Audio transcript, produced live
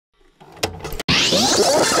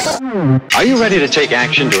Are you ready to take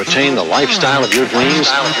action to attain the lifestyle of your dreams?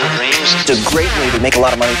 It's a great way to make a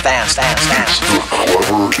lot of money fast.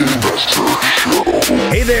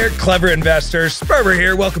 Hey there, Clever Investors. Sperber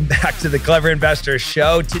here. Welcome back to the Clever Investors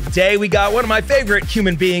Show. Today, we got one of my favorite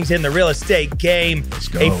human beings in the real estate game,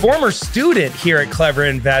 a former student here at Clever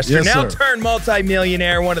Investor, now turned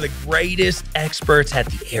multimillionaire, one of the greatest experts at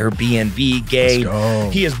the Airbnb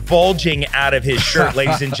game. He is bulging out of his shirt,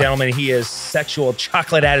 ladies and gentlemen. He is sexual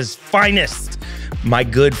chocolate at his finest. My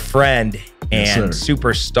good friend and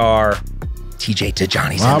superstar,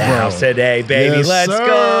 Tijani's in the house today, baby. Yes, Let's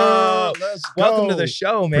go. Let's Welcome go. to the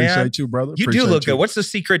show, man. Appreciate you, brother. You do look good. What's the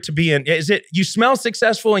secret to being, is it you smell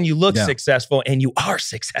successful and you look successful and you are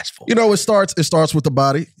successful? You know, it starts with the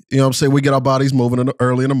body. You know what I'm saying? We get our bodies moving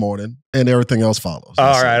early in the morning and everything else follows.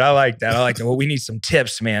 All right. I like that. Well, we need some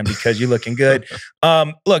tips, man, because you're looking good.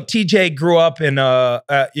 Look, TJ grew up in,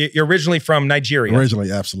 you're originally from Nigeria.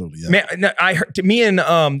 Originally, absolutely, yeah. Man, I heard, me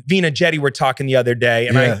and Vina Jetty were talking the other day,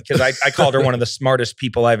 and because I called her one of the smartest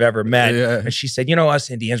people I've ever met. And she said, you know,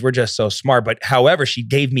 us Indians, we're just so smart. But however, she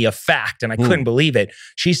gave me a fact, and I couldn't believe it.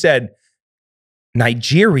 She said,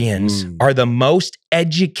 Nigerians are the most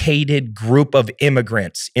educated group of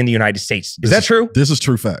immigrants in the United States. Is that true? This is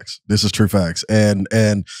true facts. This is true facts. And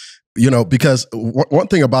you know, because one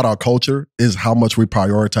thing about our culture is how much we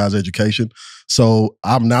prioritize education. So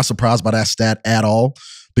I'm not surprised by that stat at all,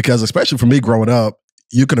 because especially for me growing up,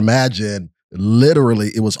 you can imagine literally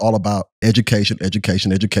it was all about education. You're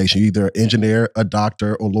either an engineer, a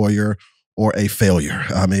doctor, or lawyer, or a failure.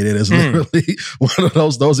 I mean, it is literally one of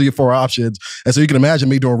those are your four options. And so you can imagine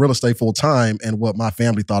me doing real estate full time and what my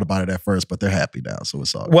family thought about it at first, but they're happy now. So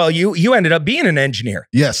it's all good. Well, you ended up being an engineer.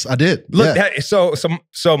 Yes, I did. Look, so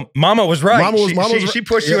Mama was right. She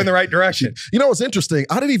pushed you in the right direction. You know, what's interesting?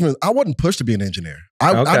 I wasn't pushed to be an engineer.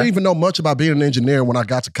 I didn't even know much about being an engineer when I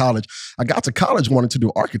got to college. I got to college wanting to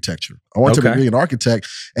do architecture. I wanted to be an architect.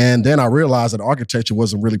 And then I realized that architecture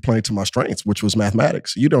wasn't really playing to my strengths, which was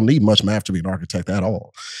mathematics. You don't need much math to be an architect at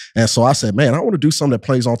all. And so I said, man, I want to do something that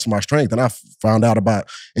plays onto my strength. And I found out about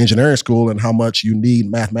engineering school and how much you need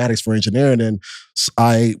mathematics for engineering. And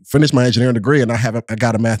I finished my engineering degree, and I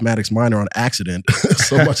got a mathematics minor on accident.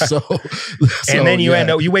 So much so. And then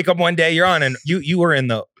you wake up one day, you're on, and you were in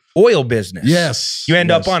the oil business. Yes. You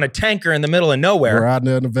end up on a tanker in the middle of nowhere. We're out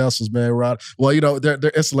there in the vessels, man. Well, you know, they're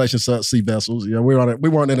installation subsea vessels. You know, we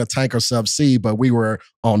weren't in a tanker subsea, but we were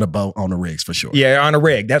on the boat, on the rigs for sure. Yeah, on a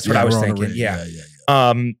rig. That's what I was thinking. Yeah.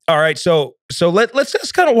 All right. So let's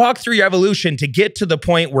just kind of walk through your evolution to get to the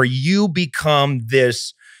point where you become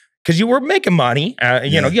this, because you were making money.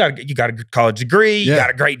 You know, you got a good college degree. You got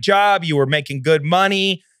a great job. You were making good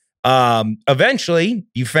money. Eventually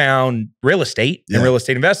you found real estate and real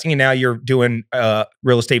estate investing, and now you're doing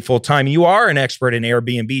real estate full time. You are an expert in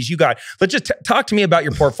Airbnbs. Let's just talk to me about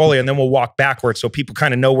your portfolio, and then we'll walk backwards so people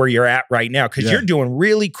kind of know where you're at right now, because you're doing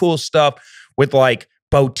really cool stuff with like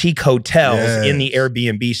boutique hotels in the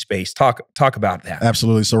Airbnb space. Talk about that.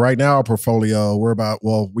 Absolutely. So right now our portfolio,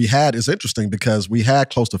 it's interesting because we had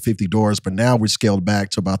close to 50 doors, but now we scaled back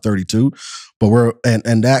to about 32. But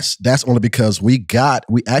that's only because we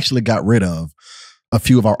actually got rid of a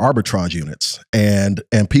few of our arbitrage units. And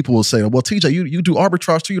people will say, well, TJ, you do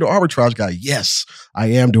arbitrage too? You're the arbitrage guy. Yes, I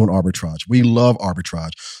am doing arbitrage. We love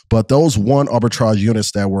arbitrage. But those one arbitrage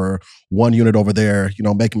units that were one unit over there, you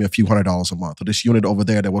know, making me a few $100s a month, or this unit over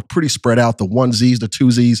there that was pretty spread out, the onesies, the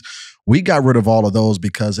twosies, we got rid of all of those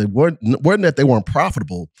because it wasn't that they weren't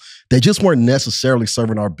profitable. They just weren't necessarily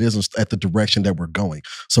serving our business at the direction that we're going.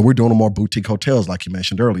 So we're doing more boutique hotels, like you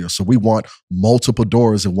mentioned earlier. So we want multiple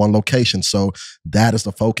doors in one location. So that is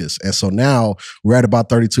the focus. And so now we're at about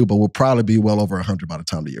 32, but we'll probably be well over 100 by the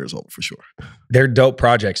time the year is over for sure. They're dope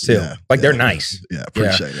projects too. They're nice. Yeah,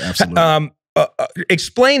 appreciate it. Absolutely.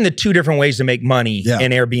 Explain the two different ways to make money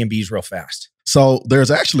in Airbnbs real fast. So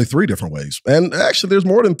there's actually 3 different ways. And actually there's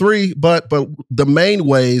more than 3, but the main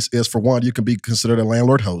ways is, for one, you can be considered a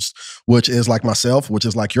landlord host, which is like myself, which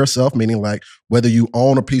is like yourself, meaning like whether you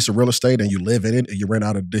own a piece of real estate and you live in it and you rent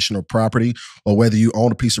out additional property, or whether you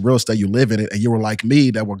own a piece of real estate, you live in it, and you were like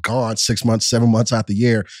me that were gone 6 months, 7 months out the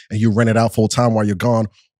year, and you rent it out full time while you're gone.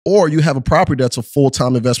 Or you have a property that's a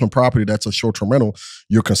full-time investment property that's a short-term rental,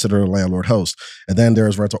 you're considered a landlord host. And then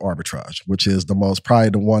there's rental arbitrage, which is probably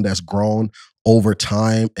the one that's grown over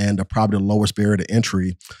time and probably the lowest barrier to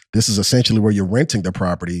entry. This is essentially where you're renting the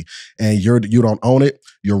property and you don't own it,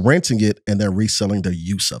 you're renting it and then reselling the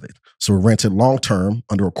use of it. So we rent it long-term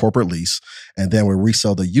under a corporate lease, and then we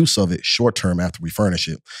resell the use of it short-term after we furnish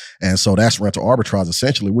it. And so that's rental arbitrage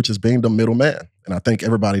essentially, which is being the middleman. And I think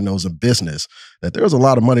everybody knows in business that there's a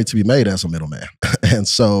lot of money to be made as a middleman. And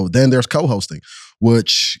so then there's co-hosting,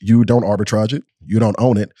 which you don't arbitrage it, you don't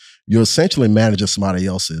own it, you're essentially managing somebody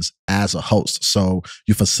else's as a host. So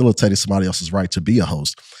you facilitated somebody else's right to be a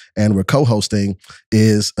host. And with co-hosting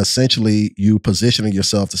is essentially you positioning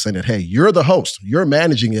yourself to say that, hey, you're the host, you're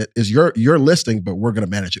managing it, is your listing, but we're going to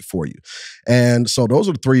manage it for you. And so those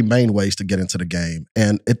are the three main ways to get into the game.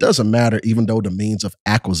 And it doesn't matter, even though the means of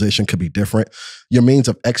acquisition could be different, your means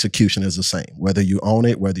of execution is the same. Whether you own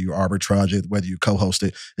it, whether you arbitrage it, whether you co-host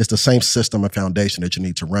it, it's the same system and foundation that you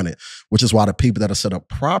need to run it, which is why the people that are set up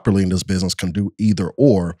properly in this business can do either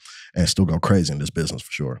or and still go crazy in this business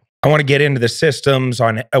for sure. I want to get into the systems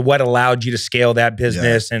on what allowed you to scale that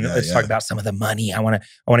business, and let's talk about some of the money. I want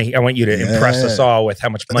you to impress us all with how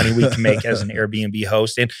much money we can make as an Airbnb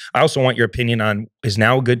host, and I also want your opinion on is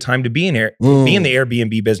now a good time to be in the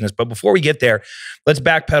Airbnb business. But before we get there, let's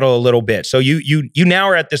backpedal a little bit. So you now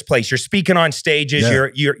are at this place. You're speaking on stages.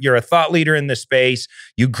 You're a thought leader in the space.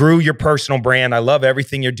 You grew your personal brand. I love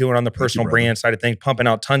everything you're doing on the personal brand side of things, pumping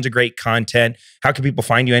out tons of great content. How can people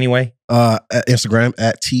find you anyway? At Instagram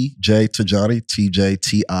at TJ Tijani,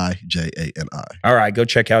 TJTIJANI. All right, go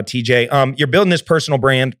check out TJ. You're building this personal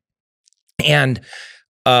brand, and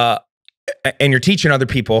you're teaching other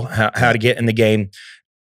people how to get in the game.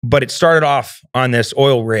 But it started off on this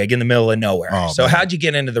oil rig in the middle of nowhere. So how'd you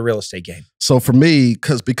get into the real estate game? So for me,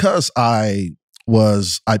 because I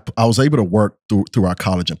was able to work through our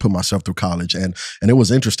college and put myself through college, and it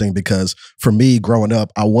was interesting because for me growing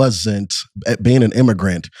up, I wasn't being an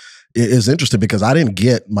immigrant. It is interesting because I didn't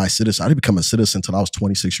get my citizen. I didn't become a citizen until I was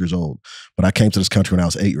 26 years old, but I came to this country when I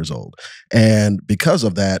was 8 years old. And because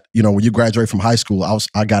of that, you know, when you graduate from high school,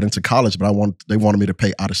 I got into college, but they wanted me to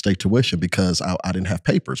pay out-of-state tuition because I didn't have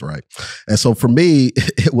papers, right? And so for me,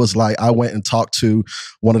 it was like I went and talked to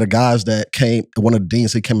one of the guys that came, one of the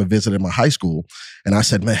deans, he came and visited my high school, and I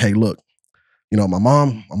said, man, hey, look, you know, my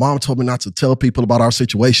mom told me not to tell people about our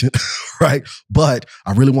situation, right? But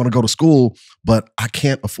I really want to go to school, but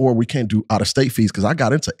we can't do out-of-state fees because I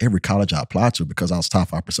got into every college I applied to because I was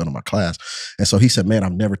top 5% of my class. And so he said, man,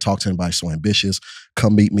 I've never talked to anybody so ambitious.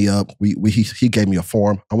 Come meet me up. He gave me a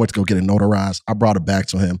form. I went to go get it notarized. I brought it back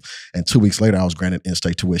to him. And 2 weeks later, I was granted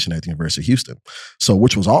in-state tuition at the University of Houston. So,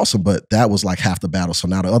 which was awesome, but that was like half the battle. So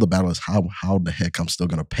now the other battle is how the heck I'm still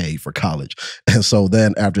going to pay for college. And so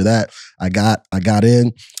then after that, I got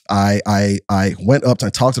in, I went up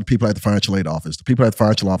and talked to the people at the financial aid office. The people at the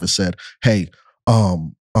financial office said, hey,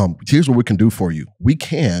 here's what we can do for you.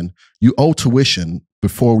 You owe tuition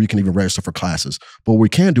before we can even register for classes. But what we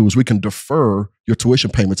can do is we can defer your tuition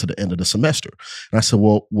payment to the end of the semester. And I said,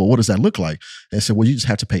 well, what does that look like? And they said, well, you just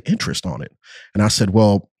have to pay interest on it. And I said,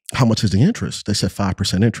 well, how much is the interest? They said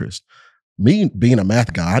 5% interest. Me being a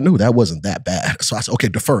math guy, I knew that wasn't that bad. So I said, okay,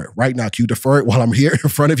 defer it right now. Can you defer it while I'm here in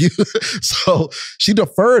front of you? So she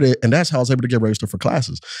deferred it, and that's how I was able to get registered for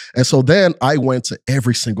classes. And so then I went to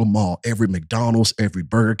every single mall, every McDonald's, every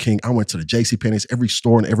Burger King. I went to the JCPenney's, every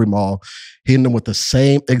store in every mall, hitting them with the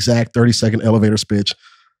same exact 30-second elevator speech.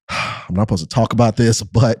 I'm not supposed to talk about this,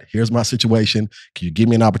 but here's my situation. Can you give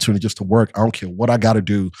me an opportunity just to work? I don't care what I got to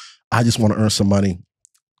do. I just want to earn some money.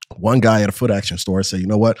 One guy at a foot action store said, you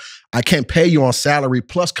know what? I can't pay you on salary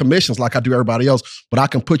plus commissions like I do everybody else, but I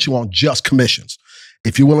can put you on just commissions.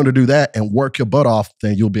 If you're willing to do that and work your butt off,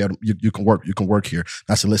 then you'll be able to, you can work here.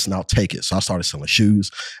 I said, listen, I'll take it. So I started selling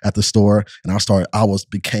shoes at the store, and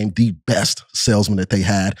became the best salesman that they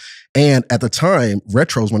had. And at the time,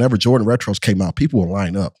 whenever Jordan retros came out, people would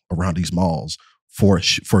line up around these malls for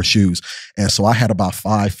shoes. And so I had about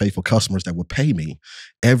 5 faithful customers that would pay me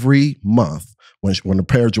every month. When the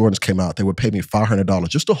pair of Jordans came out, they would pay me $500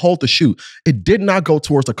 just to hold the shoe. It did not go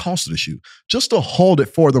towards the cost of the shoe. Just to hold it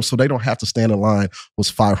for them so they don't have to stand in line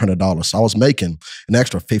was $500. So I was making an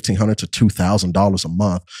extra $1,500 to $2,000 a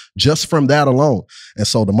month just from that alone. And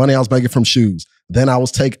so the money I was making from shoes, then I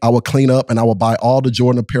would clean up and I would buy all the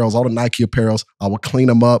Jordan apparels, all the Nike apparels. I would clean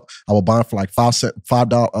them up. I would buy them for like about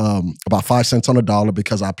 5 cents on the dollar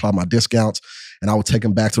because I applied my discounts. And I would take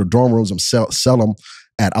them back to the dorm rooms and sell them.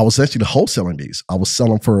 I was actually wholesaling these. I was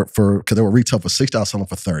selling for because they were retail for $60, I was selling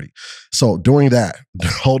for $30. So doing that,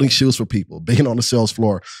 holding shoes for people, being on the sales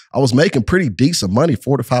floor, I was making pretty decent money,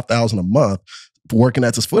 $4,000 to $5,000 a month, working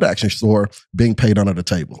at this foot action store, being paid under the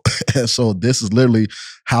table. And so this is literally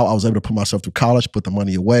how I was able to put myself through college, put the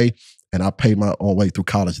money away, And I paid my own way through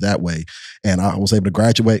college that way. And I was able to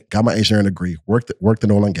graduate, got my engineering degree, worked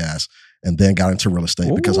in oil and gas, and then got into real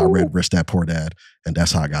estate because I read Rich Dad Poor Dad. And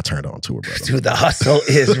that's how I got turned on to it, brother. Dude, the hustle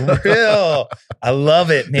is real. I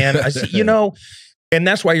love it, man. You know, and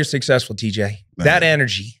that's why you're successful, TJ. Man. That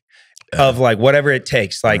energy of like whatever it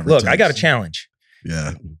takes. Like, look, I got a challenge.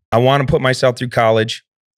 Yeah. I want to put myself through college.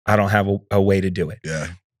 I don't have a way to do it. Yeah.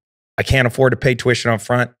 I can't afford to pay tuition up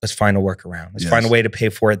front. Let's find a workaround. Let's find a way to pay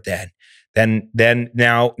for it then. Then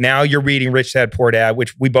now you're reading Rich Dad Poor Dad,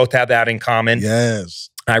 which we both have that in common. Yes.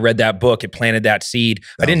 I read that book. It planted that seed.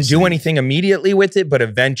 I didn't do anything immediately with it, but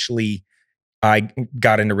eventually I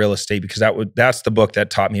got into real estate because that's the book that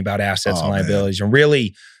taught me about assets and liabilities and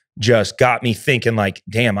really just got me thinking like,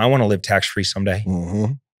 damn, I want to live tax-free someday.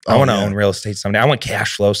 Mm-hmm. I want to own real estate someday. I want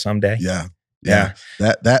cash flow someday. Yeah.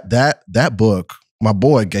 That book, my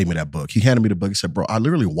boy gave me that book. He handed me the book. He said, bro, I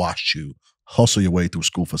literally watched you hustle your way through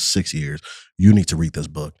school for 6 years. You need to read this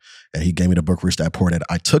book. And he gave me the book, Rich Dad Poor Dad.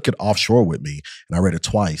 I took it offshore with me, and I read it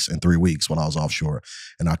twice in 3 weeks when I was offshore,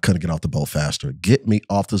 and I couldn't get off the boat faster. Get me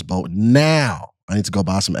off this boat now. I need to go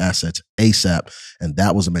buy some assets ASAP. And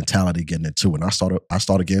that was a mentality getting into it. And I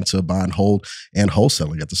started getting to buying hold and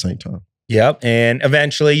wholesaling at the same time. Yep. And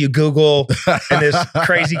eventually you Google and this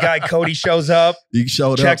crazy guy, Cody, shows up. He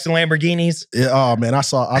showed checks the Lamborghinis. Yeah, oh man, I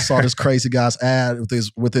saw this crazy guy's ad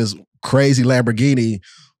with his crazy Lamborghini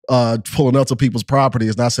pulling up to people's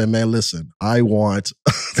properties. And I said, man, listen, I want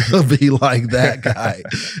to be like that guy.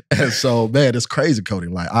 And so, man, it's crazy, Cody.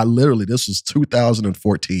 Like this was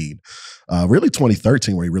 2014, really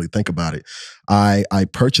 2013 when you really think about it. I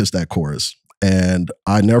purchased that course. And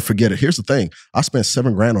I never forget it. Here's the thing. I spent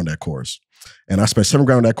 $7,000 on that course. And I spent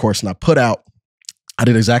 $7,000 on that course, and I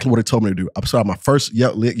did exactly what it told me to do. I put out my first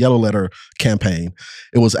yellow letter campaign.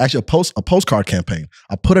 It was actually a postcard campaign.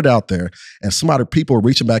 I put it out there, and people were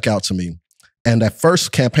reaching back out to me. And that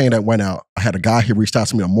first campaign that went out, I had a guy who reached out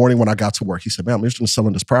to me in the morning when I got to work. He said, man, I'm interested in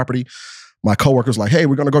selling this property. My coworker was like, hey,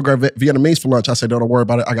 we're going to go grab Vietnamese for lunch. I said, don't worry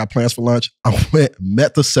about it. I got plans for lunch. I went,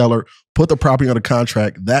 met the seller, put the property under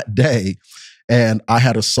contract that day, and I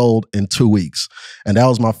had it sold in 2 weeks. And that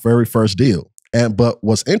was my very first deal. But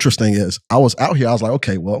what's interesting is I was out here. I was like,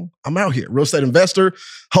 okay, well, I'm out here. Real estate investor,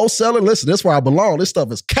 wholesaling. Listen, this is where I belong. This stuff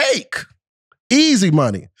is cake. Easy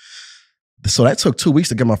money. So that took 2 weeks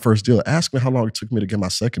to get my first deal. Ask me how long it took me to get my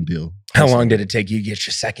second deal. How long did it take you to get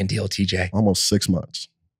your second deal, TJ? Almost 6 months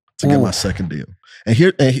to get my second deal. And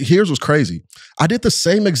here's what's crazy. I did the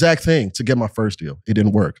same exact thing to get my first deal. It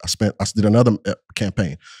didn't work. I did another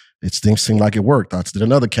campaign. It seemed like it worked. I did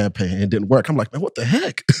another campaign. It didn't work. I'm like, man, what the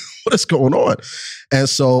heck? What is going on? And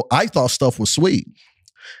so I thought stuff was sweet.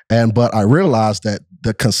 But I realized that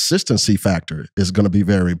the consistency factor is going to be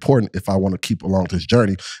very important if I want to keep along this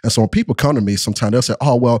journey. And so when people come to me, sometimes they'll say,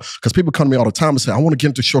 oh, well, because people come to me all the time and say, I want to get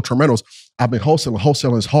into short-term rentals. I've been wholesaling.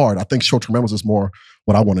 Wholesaling is hard. I think short-term rentals is more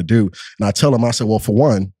what I want to do. And I tell them, I say, well, for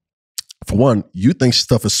one, you think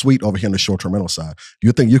stuff is sweet over here in the short-term rental side.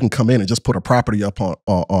 You think you can come in and just put a property up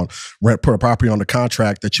on rent, put a property on the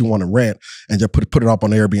contract that you want to rent, and just put it up on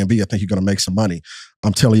Airbnb. I think you're going to make some money.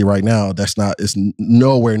 I'm telling you right now, it's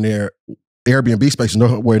nowhere near. Airbnb space is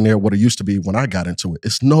nowhere near what it used to be when I got into it.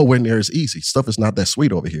 It's nowhere near as easy. Stuff is not that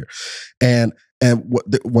sweet over here. And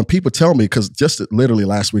when people tell me, because just literally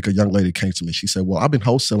last week, a young lady came to me. She said, well, I've been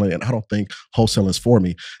wholesaling and I don't think wholesaling is for me.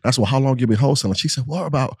 And I said, well, how long you been wholesaling? She said, well,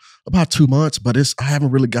 about 2 months, but I haven't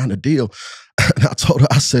really gotten a deal. And I told her,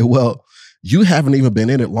 I said, well, you haven't even been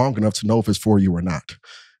in it long enough to know if it's for you or not.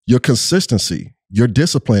 Your consistency, your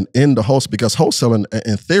discipline in the wholesale, because wholesaling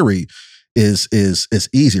in theory is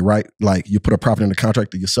easy, right? Like you put a property in the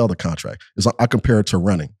contract and you sell the contract. I compare it to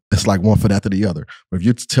running. It's like one foot after the other. But if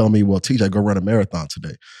you tell me, well, TJ, go run a marathon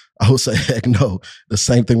today, I would say, heck no. The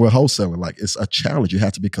same thing with wholesaling. Like it's a challenge. You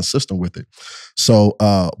have to be consistent with it. So,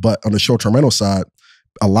 but on the short-term rental side,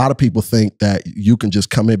 a lot of people think that you can just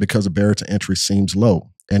come in because the barrier to entry seems low.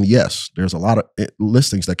 And yes, there's a lot of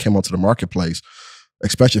listings that came onto the marketplace,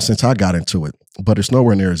 especially since I got into it. But it's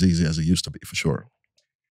nowhere near as easy as it used to be, for sure.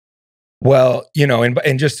 Well,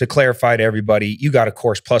 and just to clarify to everybody, you got a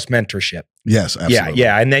course plus mentorship. Yes, absolutely.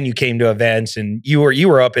 Yeah. And then you came to events and you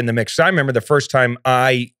were up in the mix. So I remember the first time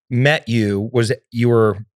I met you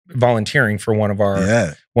were volunteering for one of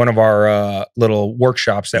our little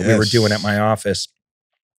workshops that we were doing at my office.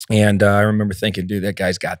 And I remember thinking, dude, that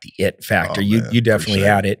guy's got the it factor. You definitely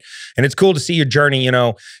had it. And it's cool to see your journey.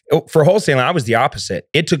 For wholesaling, I was the opposite.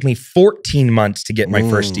 It took me 14 months to get my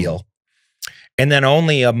first deal. And then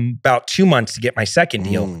only about 2 months to get my second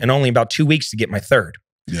deal, and only about 2 weeks to get my third.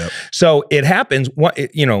 Yep. So it happens.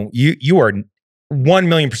 You are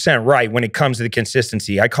 1,000,000% right when it comes to the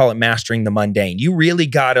consistency. I call it mastering the mundane. You really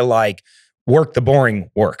got to like work the boring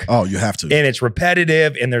work. Oh, you have to. And it's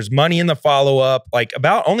repetitive and there's money in the follow-up. Like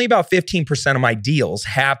only about 15% of my deals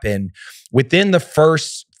happen within the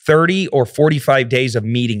first 30 or 45 days of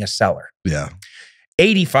meeting a seller. Yeah.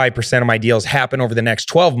 85% of my deals happen over the next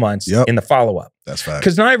 12 months in the follow-up. That's fact.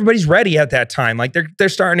 Because not everybody's ready at that time. Like they're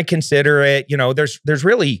starting to consider it. You know, there's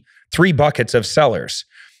really 3 buckets of sellers.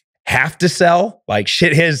 Have to sell, like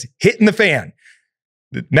shit is hitting the fan.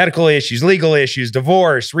 Medical issues, legal issues,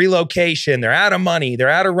 divorce, relocation, they're out of money, they're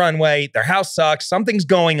out of runway, their house sucks, something's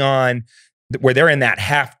going on where they're in that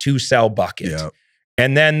have to sell bucket. Yeah.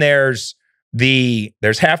 And then there's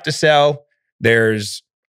have to sell, there's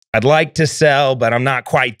I'd like to sell, but I'm not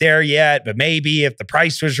quite there yet, but maybe if the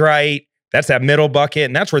price was right. That's that middle bucket.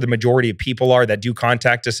 And that's where the majority of people are that do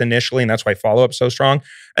contact us initially. And that's why follow-up's so strong.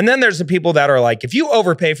 And then there's the people that are like, if you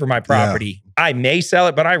overpay for my property, I may sell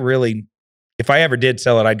it, but if I ever did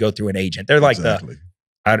sell it, I'd go through an agent. They're like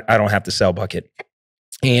I don't have to sell bucket.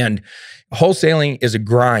 And wholesaling is a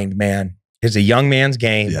grind, man. It's a young man's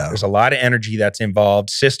game. Yeah. There's a lot of energy that's involved.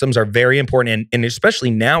 Systems are very important. And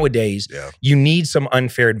especially nowadays, you need some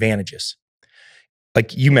unfair advantages.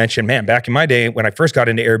 Like you mentioned, man, back in my day, when I first got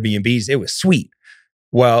into Airbnbs, it was sweet.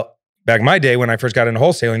 Well, back in my day, when I first got into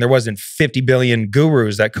wholesaling, there wasn't 50 billion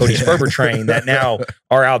gurus that Cody Sperber trained that now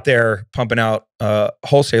are out there pumping out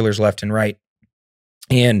wholesalers left and right.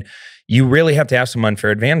 And you really have to have some unfair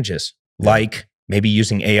advantages, like maybe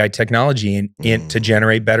using AI technology to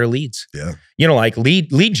generate better leads. Yeah. You know, like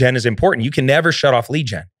lead gen is important. You can never shut off lead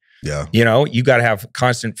gen. Yeah. You know, you got to have a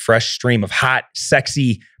constant fresh stream of hot,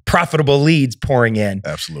 sexy, profitable leads pouring in.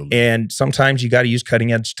 Absolutely. And sometimes you got to use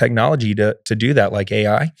cutting edge technology to do that, like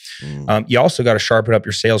AI. You also got to sharpen up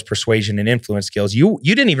your sales, persuasion, and influence skills. You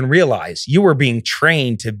didn't even realize you were being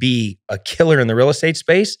trained to be a killer in the real estate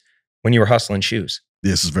space when you were hustling shoes.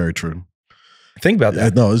 This is very true. Think about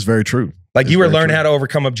that. No, it's very true. Like you were learning how to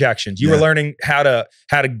overcome objections. You were learning how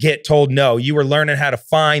to get told no. You were learning how to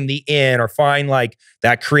find the in or find like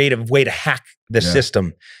that creative way to hack the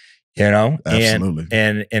system. You know, absolutely.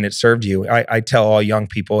 And it served you. I tell all young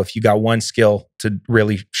people, if you got one skill to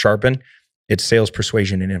really sharpen, it's sales,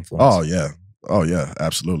 persuasion, and influence. Oh yeah,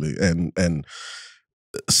 absolutely. And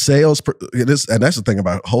sales, and that's the thing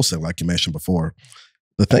about wholesaling, like you mentioned before.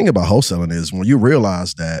 The thing about wholesaling is when you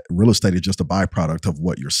realize that real estate is just a byproduct of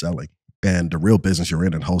what you're selling, and the real business you're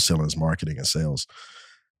in wholesaling is marketing and sales,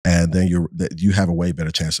 and then you have a way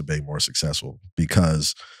better chance of being more successful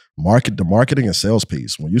because the marketing and sales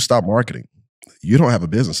piece, when you stop marketing, you don't have a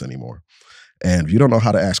business anymore. And if you don't know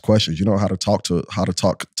how to ask questions, you don't know how to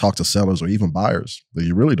talk to sellers or even buyers, then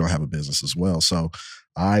you really don't have a business as well. So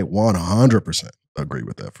I 100% agree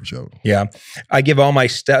with that for sure. Yeah. I give all my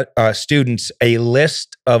students a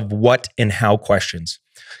list of what and how questions,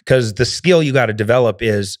 because the skill you got to develop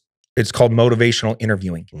it's called motivational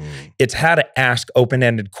interviewing. It's how to ask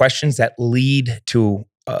open-ended questions that lead to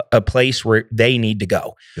a place where they need to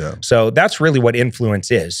go. Yeah. So that's really what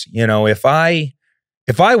influence is. You know, if I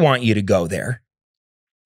want you to go there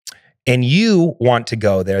and you want to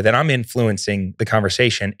go there, then I'm influencing the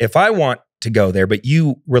conversation. If I want to go there, but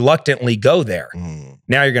you reluctantly go there,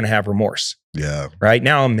 now you're going to have remorse. Yeah. Right?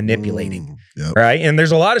 Now I'm manipulating. Yep. Right? And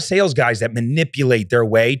there's a lot of sales guys that manipulate their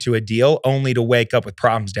way to a deal only to wake up with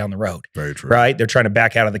problems down the road. Very true. Right? They're trying to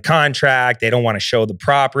back out of the contract. They don't want to show the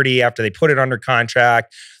property after they put it under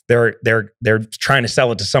contract. They're trying to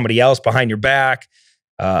sell it to somebody else behind your back.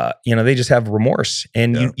 You know, they just have remorse.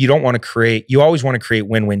 And you don't want to create, you always want to create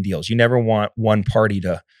win-win deals. You never want one party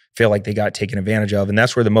to feel like they got taken advantage of. And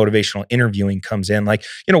that's where the motivational interviewing comes in. Like,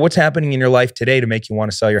 you know, what's happening in your life today to make you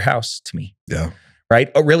want to sell your house to me? Yeah.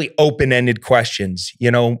 Right? Really open-ended questions.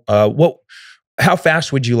 You know, how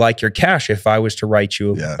fast would you like your cash if I was to write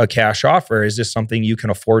you a cash offer? Is this something you can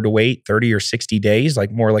afford to wait 30 or 60 days,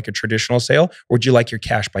 like more like a traditional sale? Or would you like your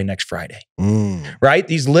cash by next Friday? Right?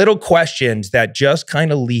 These little questions that just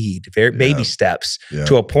kind of lead, baby steps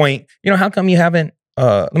to a point. You know, how come you haven't,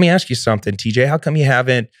 let me ask you something, TJ. How come you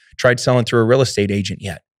haven't tried selling through a real estate agent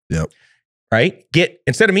yet? Yep. Right?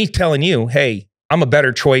 Instead of me telling you, hey, I'm a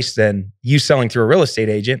better choice than you selling through a real estate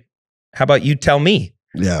agent, how about you tell me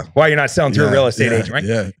why you're not selling through a real estate agent, right?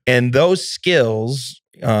 Yeah. And those skills,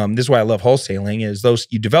 this is why I love wholesaling, is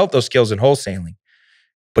you develop those skills in wholesaling,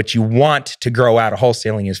 but you want to grow out of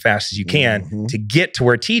wholesaling as fast as you can to get to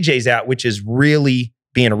where TJ's at, which is really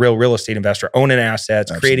being a real estate investor, owning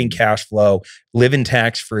assets, creating cash flow, living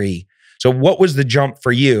tax-free. So what was the jump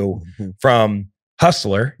for you from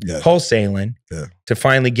hustler, wholesaling, to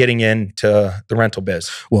finally getting into the rental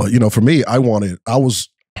biz? Well, you know, for me, I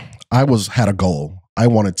had a goal. I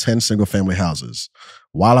wanted 10 single family houses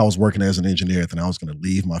while I was working as an engineer. Then I was going to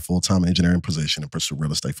leave my full-time engineering position and pursue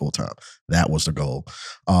real estate full-time. That was the goal.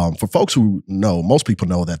 For folks who know, most people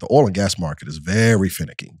know that the oil and gas market is very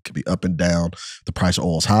finicky. It can be up and down. The price of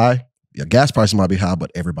oil is high. Yeah, gas prices might be high,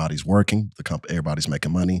 but everybody's working. Everybody's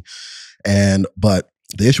making money. But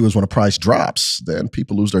the issue is when the price drops, then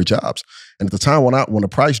people lose their jobs. And at the time when the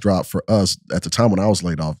price dropped for us, at the time when I was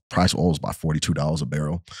laid off, price of oil was about $42 a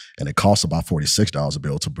barrel, and it cost about $46 a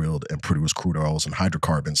barrel to build and produce crude oils and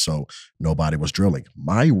hydrocarbons. So nobody was drilling.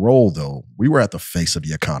 My role, though, we were at the face of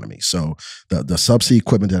the economy. So the subsea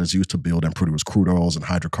equipment that is used to build and produce crude oils and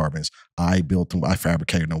hydrocarbons, I built them, I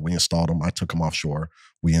fabricated them, we installed them, I took them offshore.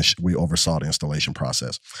 We oversaw the installation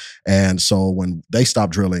process. And so when they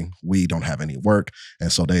stopped drilling, we don't have any work.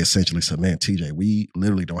 And so they essentially said, man, TJ, we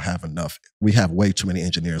literally don't have enough. We have way too many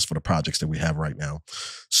engineers for the projects that we have right now.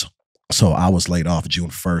 So I was laid off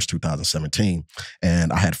June 1st, 2017,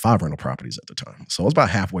 and I had 5 rental properties at the time. So I was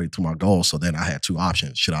about halfway to my goal. So then I had 2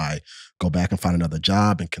 options. Should I go back and find another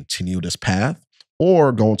job and continue this path,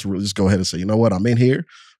 or just go ahead and say, you know what, I'm in here,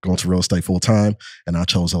 going to real estate full time, and I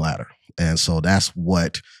chose the latter. And so that's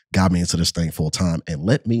what got me into this thing full time. And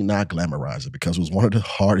let me not glamorize it, because it was one of the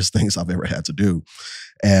hardest things I've ever had to do.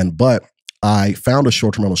 But I found a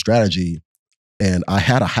short-term rental strategy, and I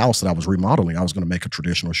had a house that I was remodeling. I was going to make a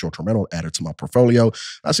traditional short-term rental, add it to my portfolio.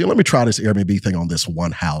 I said, let me try this Airbnb thing on this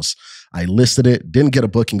one house. I listed it, didn't get a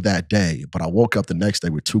booking that day, but I woke up the next day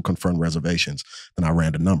with 2 confirmed reservations. Then I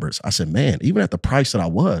ran the numbers. I said, man, even at the price that I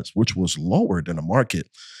was, which was lower than the market,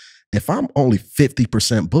 if I'm only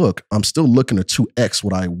 50% booked, I'm still looking to 2x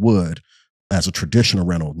what I would as a traditional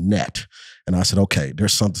rental net. And I said, okay,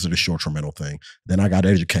 there's something to the short-term rental thing. Then I got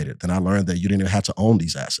educated. Then I learned that you didn't even have to own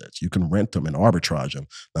these assets. You can rent them and arbitrage them.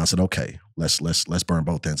 And I said, okay, let's burn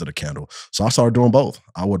both ends of the candle. So I started doing both.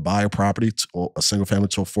 I would buy a property, a single family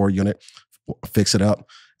to a 4-unit, fix it up,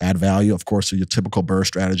 add value, of course, to your typical BRRRR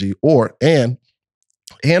strategy, or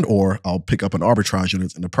I'll pick up an arbitrage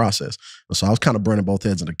unit in the process. So I was kind of burning both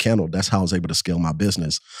ends of the candle. That's how I was able to scale my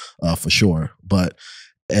business for sure.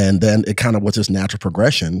 And then it kind of was this natural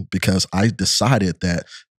progression, because I decided that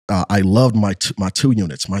I loved my 2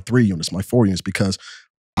 units, my 3 units, my 4 units, because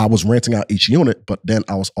I was renting out each unit, but then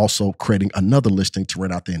I was also creating another listing to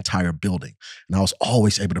rent out the entire building. And I was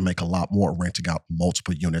always able to make a lot more renting out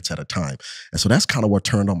multiple units at a time. And so that's kind of what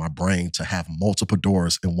turned on my brain to have multiple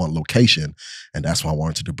doors in one location. And that's why I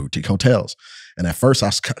wanted to do boutique hotels. And at first, I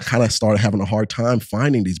kind of started having a hard time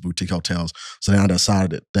finding these boutique hotels. So then I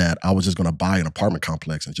decided that I was just going to buy an apartment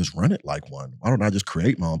complex and just run it like one. Why don't I just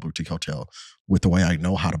create my own boutique hotel with the way I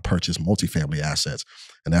know how to purchase multifamily assets?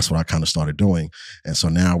 And that's what I kind of started doing. And so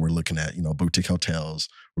now we're looking at, boutique hotels.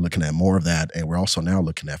 We're looking at more of that. And we're also now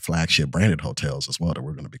looking at flagship branded hotels as well that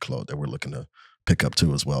we're going to be closed, that we're looking to pick up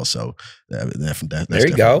too as well. So that's there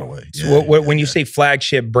you go. The way. So when you say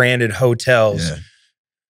flagship branded hotels,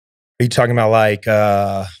 are you talking about like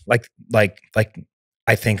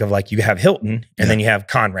I think of like you have Hilton and then you have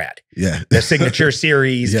Conrad. Yeah. The signature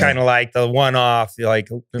series, kind of like the one-off, like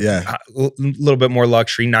a little bit more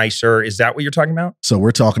luxury, nicer. Is that what you're talking about? So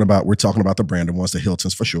we're talking about the branded ones, the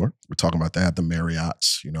Hiltons for sure. We're talking about that, the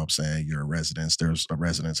Marriotts, you know what I'm saying? Your residence, there's a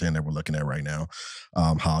residence in that we're looking at right now.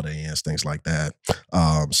 Holiday Inns, things like that.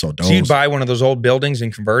 So you'd buy one of those old buildings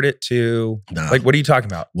and convert it to, like, what are you talking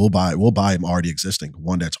about? We'll buy them already existing.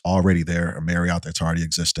 One that's already there, a Marriott that's already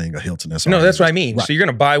existing, a Hilton that's No, that's what I mean. Right. So you're going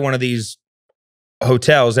to buy one of these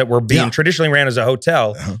hotels that were being traditionally ran as a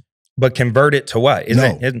hotel, but convert it to what?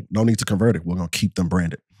 No need to convert it. We're going to keep them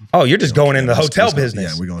branded. Oh, you're just going in the hotel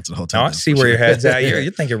business. Yeah, we're going to the hotel business. I see where your head's at. You're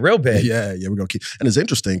thinking real big. Yeah, we're going to keep. And it's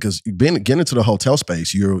interesting because getting into the hotel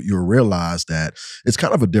space, you'll realize that it's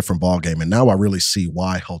kind of a different ballgame. And now I really see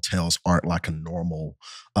why hotels aren't like a normal,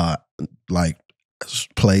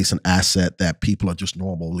 place, an asset that people are just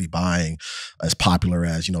normally buying as popular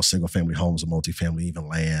as, single family homes or multifamily, even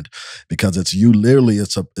land, because it's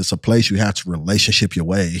a place you have to relationship your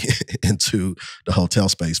way into the hotel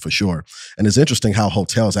space for sure. And it's interesting how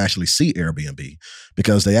hotels actually see Airbnb,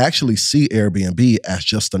 because they actually see Airbnb as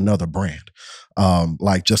just another brand.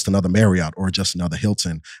 Like just another Marriott or just another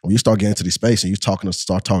Hilton. When you start getting into these space and you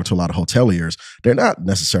start talking to a lot of hoteliers, they're not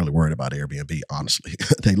necessarily worried about Airbnb, honestly.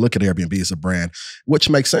 They look at Airbnb as a brand, which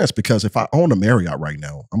makes sense, because if I own a Marriott right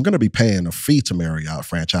now, I'm going to be paying a fee to Marriott,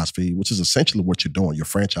 franchise fee, which is essentially what you're doing. You're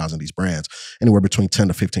franchising these brands anywhere between 10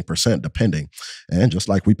 to 15%, depending. And just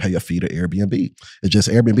like we pay a fee to Airbnb, it's just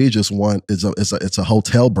Airbnb is just one. It's a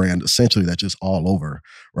hotel brand essentially that's just all over,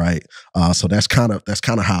 right? So that's kind of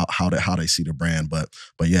how they see the brand. But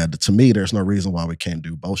yeah, to me, there's no reason why we can't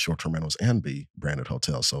do both short-term rentals and be branded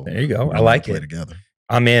hotels. So there you go. I like it. Together.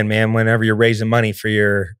 I'm in, man. Whenever you're raising money for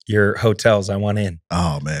your hotels, I want in.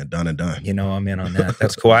 Oh man, done and done. You know, I'm in on that.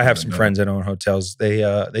 That's cool. I have some friends that own hotels.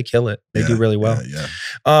 They kill it. They do really well. Yeah.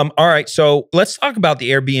 All right, so let's talk about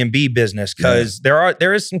the Airbnb business, because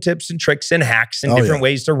there is some tips and tricks and hacks and different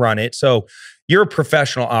ways to run it. So you're a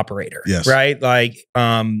professional operator, right? Like,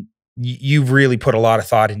 you've really put a lot of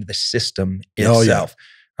thought into the system itself.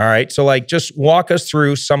 All right, so like, just walk us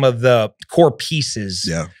through some of the core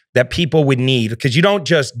pieces that people would need, because you don't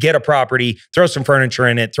just get a property, throw some furniture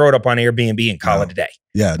in it, throw it up on Airbnb and call it a day.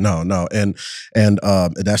 Yeah, no. And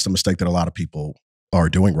that's the mistake that a lot of people are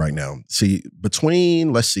doing right now. See,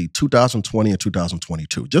 between, 2020 and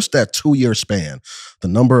 2022, just that 2-year span, the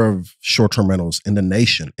number of short-term rentals in the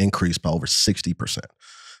nation increased by over 60%.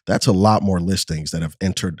 That's a lot more listings that have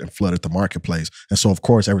entered and flooded the marketplace. And so, of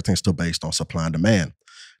course, everything's still based on supply and demand.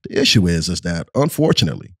 The issue is that,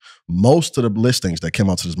 unfortunately, most of the listings that came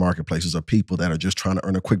onto this marketplaces are people that are just trying to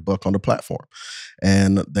earn a quick buck on the platform.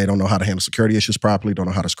 And they don't know how to handle security issues properly, don't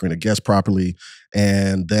know how to screen a guest properly,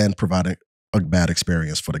 and then providing a bad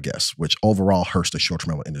experience for the guests, which overall hurts the short-term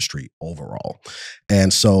rental industry overall.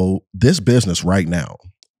 And so this business right now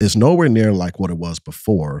is nowhere near like what it was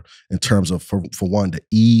before in terms of, for one, the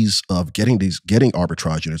ease of getting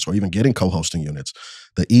arbitrage units or even getting co-hosting units.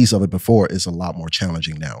 The ease of it before is a lot more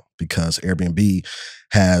challenging now, because Airbnb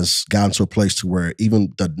has gotten to a place to where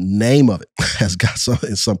even the name of it has got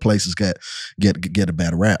in some places get a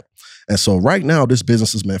bad rap. And so right now, this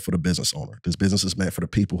business is meant for the business owner. This business is meant for the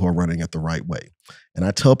people who are running it the right way. And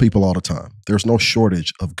I tell people all the time, there's no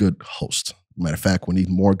shortage of good hosts. Matter of fact, we need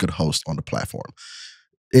more good hosts on the platform.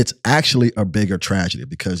 It's actually a bigger tragedy,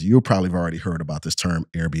 because you probably have already heard about this term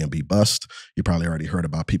Airbnb bust. You probably already heard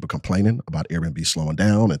about people complaining about Airbnb slowing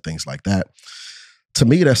down and things like that. To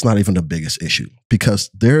me, that's not even the biggest issue, because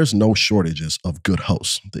there's no shortages of good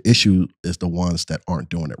hosts. The issue is the ones that aren't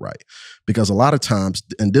doing it right. Because a lot of times,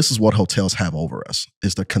 and this is what hotels have over us,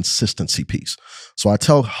 is the consistency piece. So I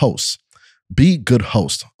tell hosts, be good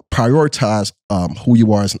hosts. Prioritize who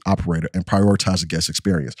you are as an operator and prioritize the guest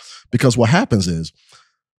experience. Because what happens is,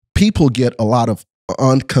 people get a lot of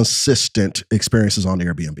inconsistent experiences on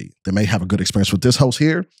Airbnb. They may have a good experience with this host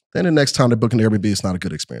here, then the next time they book an Airbnb, it's not a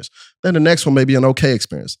good experience. Then the next one may be an okay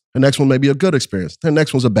experience. The next one may be a good experience. Then the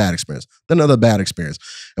next one's a bad experience. Then another bad experience.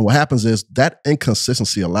 And what happens is that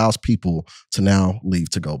inconsistency allows people to now leave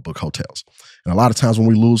to go book hotels. And a lot of times when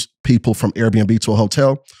we lose people from Airbnb to a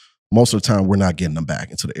hotel, most of the time we're not getting them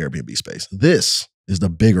back into the Airbnb space. This is the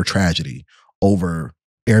bigger tragedy over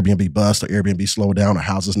Airbnb bust or Airbnb slow down or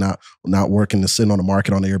houses not working to sit on the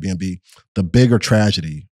market on Airbnb. The bigger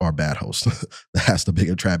tragedy are bad hosts. That's the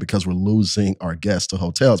bigger tragedy, because we're losing our guests to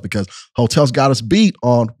hotels, because hotels got us beat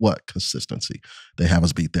on what? Consistency. They have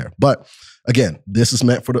us beat there. But again, this is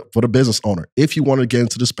meant for the business owner. If you want to get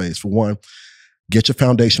into the space, for one, get your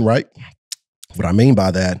foundation right. What I mean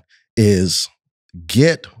by that is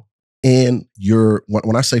get in your,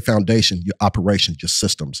 when I say foundation, your operations, your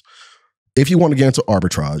systems. If you want to get into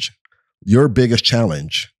arbitrage, your biggest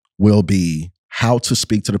challenge will be how to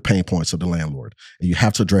speak to the pain points of the landlord. And you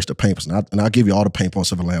have to address the pain points. And I'll give you all the pain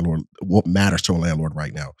points of a landlord, what matters to a landlord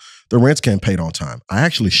right now. The rent's getting paid on time. I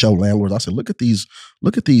actually show landlords, I said, look at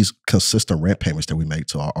these consistent rent payments that we make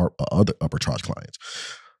to our other arbitrage clients.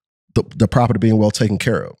 The property being well taken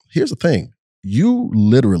care of. Here's the thing. You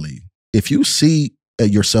literally, if you see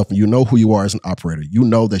yourself and you know who you are as an operator, you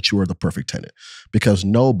know that you are the perfect tenant, because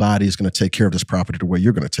nobody is going to take care of this property the way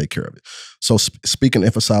you're going to take care of it. So speak and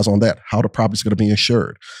emphasize on that, how the property is going to be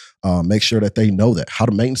insured. Make sure that they know that, how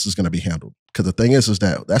the maintenance is going to be handled. Because the thing is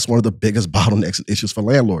that that's one of the biggest bottlenecks and issues for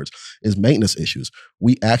landlords is maintenance issues.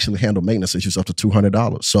 We actually handle maintenance issues up to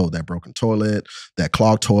 $200. So that broken toilet, that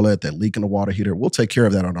clogged toilet, that leak in the water heater, we'll take care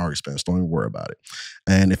of that on our expense. Don't even worry about it.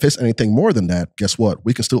 And if it's anything more than that, guess what?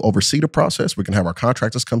 We can still oversee the process. We can have our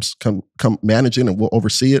contractors come manage it, and we'll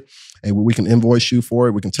oversee it. And we can invoice you for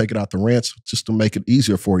it. We can take it out the rents just to make it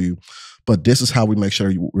easier for you. But this is how we make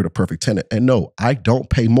sure we're the perfect tenant. And no, I don't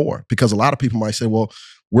pay more, because a lot of people might say, well,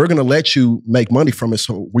 we're going to let you make money from it,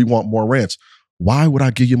 so we want more rents. Why would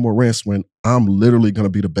I give you more rents when I'm literally going to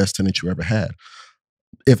be the best tenant you ever had?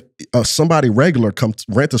 If somebody regular comes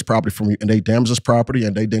rent this property from you and they damage this property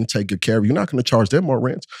and they didn't take good care of you, you're not going to charge them more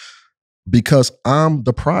rents, because I'm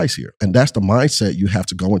the prize here. And that's the mindset you have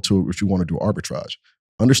to go into if you want to do arbitrage.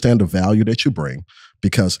 Understand the value that you bring,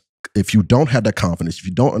 because if you don't have that confidence, if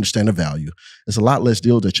you don't understand the value, it's a lot less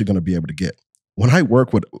deals that you're going to be able to get. When I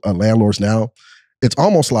work with landlords now, it's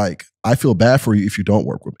almost like I feel bad for you if you don't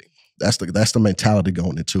work with me. That's the mentality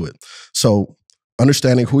going into it. So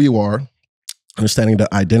understanding who you are, understanding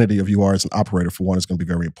the identity of you are as an operator, for one, is going to be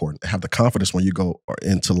very important. Have the confidence when you go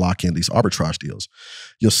in to lock in these arbitrage deals.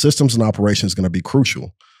 Your systems and operations is going to be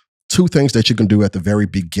crucial. Two things that you can do at the very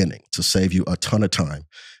beginning to save you a ton of time.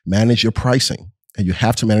 Manage your pricing. And you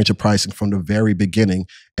have to manage your pricing from the very beginning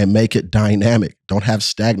and make it dynamic. Don't have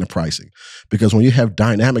stagnant pricing. Because when you have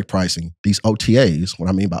dynamic pricing, these OTAs, what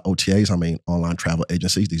I mean by OTAs, I mean online travel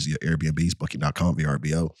agencies, these are your Airbnbs, Booking.com,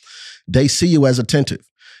 VRBO, they see you as attentive.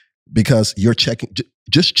 Because you're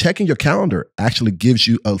just checking your calendar actually gives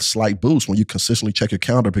you a slight boost when you consistently check your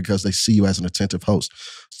calendar because they see you as an attentive host.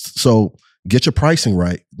 So get your pricing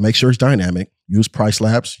right. Make sure it's dynamic. Use Price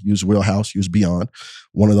Labs, use Wheelhouse, use Beyond.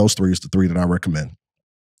 One of those three is the three that I recommend.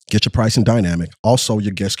 Get your pricing dynamic. Also,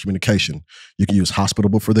 your guest communication. You can use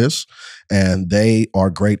Hospitable for this, and they are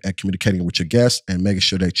great at communicating with your guests and making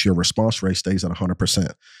sure that your response rate stays at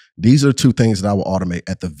 100%. These are the two things that I will automate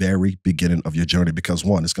at the very beginning of your journey because,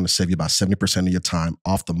 one, it's going to save you about 70% of your time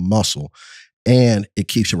off the muscle, and it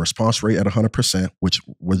keeps your response rate at 100%, which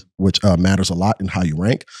matters a lot in how you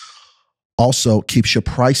rank. Also keeps your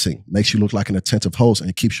pricing, makes you look like an attentive host, and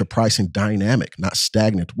it keeps your pricing dynamic, not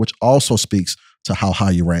stagnant, which also speaks to how high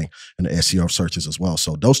you rank in the SEO searches as well.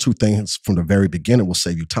 So those two things from the very beginning will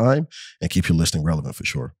save you time and keep your listing relevant for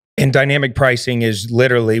sure. And dynamic pricing is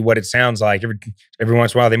literally what it sounds like. Every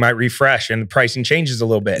once in a while, they might refresh and the pricing changes a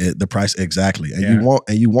little bit. The price, exactly. And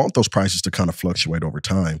you want those prices to kind of fluctuate over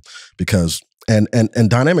time because and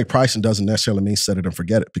dynamic pricing doesn't necessarily mean set it and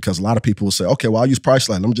forget it, because a lot of people will say, okay, well, I'll use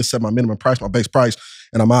Priceline. Let me just set my minimum price, my base price,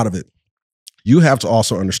 and I'm out of it. You have to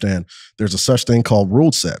also understand there's a such thing called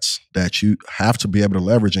rule sets that you have to be able to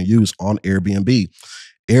leverage and use on Airbnb.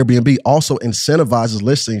 Airbnb also incentivizes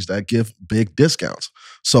listings that give big discounts.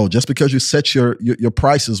 So just because you set your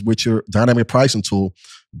prices with your dynamic pricing tool,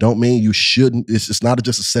 don't mean you shouldn't. It's not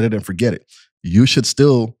just a set it and forget it. You should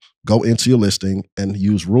still go into your listing and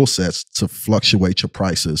use rule sets to fluctuate your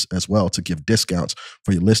prices as well, to give discounts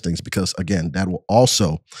for your listings, because again, that will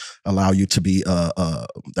also allow you to be, that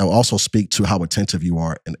will also speak to how attentive you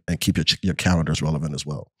are and keep your calendars relevant as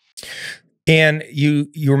well. And you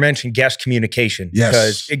were mentioning guest communication.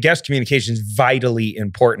 Yes. Because guest communication is vitally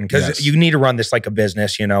important because you need to run this like a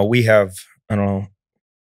business. You know, we have, I don't know,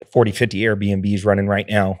 40, 50 Airbnbs running right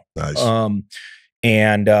now. Nice.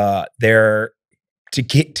 And they're to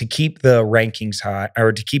keep the rankings high,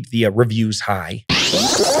 or to keep the reviews high.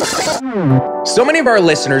 So many of our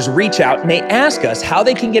listeners reach out and they ask us how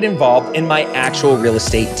they can get involved in my actual real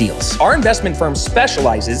estate deals. Our investment firm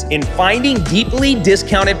specializes in finding deeply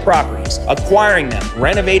discounted properties, acquiring them,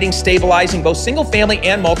 renovating, stabilizing both single-family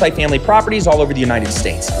and multifamily properties all over the United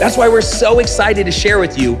States. That's why we're so excited to share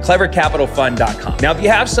with you clevercapitalfund.com. Now, if you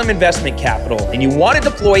have some investment capital and you want to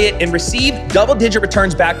deploy it and receive double-digit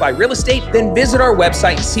returns backed by real estate, then visit our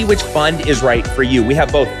website and see which fund is right for you. We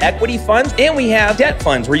have both equity funds and we have debt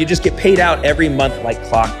funds where you just get paid out every month like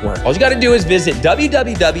clockwork. All you got to do is visit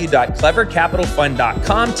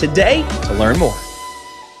www.clevercapitalfund.com today to learn more.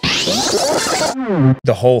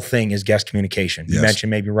 The whole thing is guest communication. You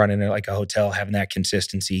mentioned maybe running it like a hotel, having that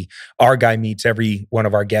consistency. Our guy meets every one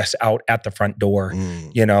of our guests out at the front door.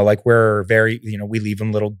 You know, like we're very, we leave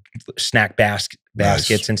them little snack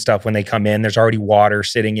baskets and stuff when they come in. There's already water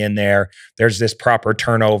sitting in there. There's this proper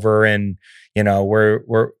turnover, and we're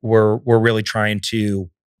really trying to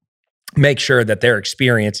make sure that their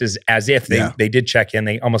experience is as if they did check in.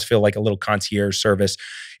 They almost feel like a little concierge service.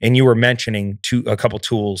 And you were mentioning a couple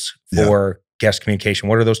tools for guest communication.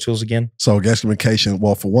 What are those tools again? So guest communication,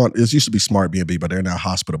 well, for one, it used to be Smart B&B, but they're now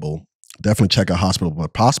Hospitable. Definitely check out Hospitable.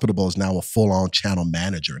 But Hospitable is now a full-on channel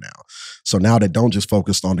manager now. So now they don't just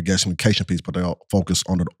focus on the guest communication piece, but they'll focus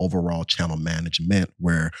on the overall channel management,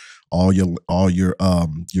 where all your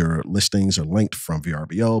listings are linked from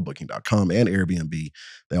VRBO, Booking.com, and Airbnb.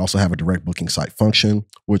 They also have a direct booking site function,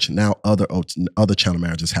 which now other channel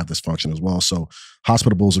managers have this function as well. So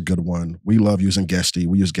Hospitable is a good one. We love using Guesty.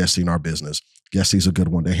 We use Guesty in our business. Guesty is a good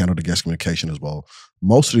one. They handle the guest communication as well.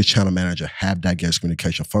 Most of the channel manager have that guest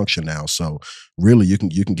communication function now. So really, you can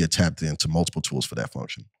get tapped into multiple tools for that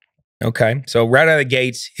function. Okay. So right out of the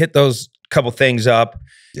gates, hit those couple things up.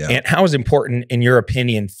 Yeah. And how is important, in your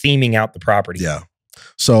opinion, theming out the property? Yeah.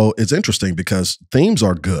 So it's interesting because themes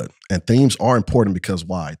are good. And themes are important because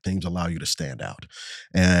why? Themes allow you to stand out.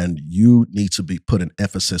 And you need to be put an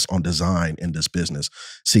emphasis on design in this business.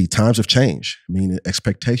 See, times have changed, meaning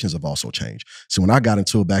expectations have also changed. So when I got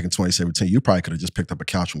into it back in 2017, you probably could have just picked up a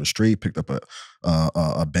couch from the street, picked up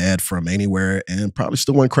a bed from anywhere, and probably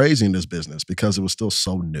still went crazy in this business because it was still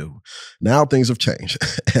so new. Now things have changed.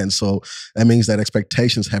 And so that means that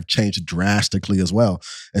expectations have changed drastically as well.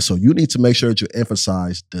 And so you need to make sure that you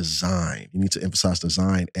emphasize design. You need to emphasize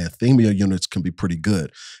design, and theme of your units can be pretty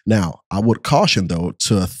good. Now, I would caution though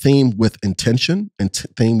to a theme with intention and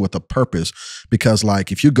theme with a purpose, because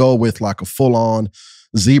like if you go with like a full-on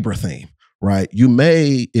zebra theme, right? You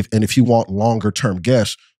may, if you want longer term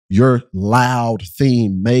guests, your loud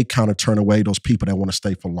theme may kind of turn away those people that want to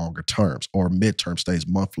stay for longer terms or midterm stays,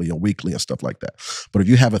 monthly or weekly and stuff like that. But if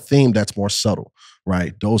you have a theme that's more subtle,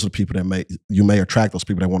 right? Those are the people that you may attract those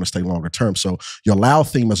people that want to stay longer term. So your loud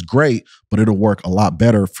theme is great, but it'll work a lot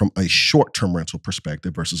better from a short-term rental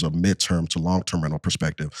perspective versus a midterm to long-term rental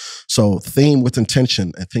perspective. So theme with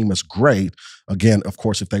intention and theme is great. Again, of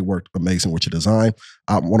course, if they work amazing with your design.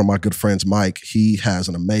 One of my good friends, Mike, he has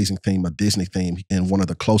an amazing theme, a Disney theme in one of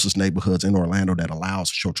the closest neighborhoods in Orlando that allows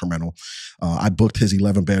short-term rental. I booked his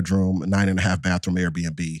 11-bedroom, 9.5 bathroom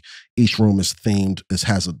Airbnb. Each room is themed. It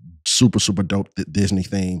has a super, super dope Disney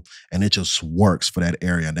theme, and it just works for that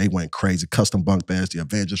area. And they went crazy. Custom bunk beds, the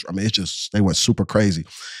Avengers. I mean, it's just, they went super crazy.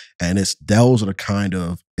 And those are the kind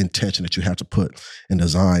of intention that you have to put in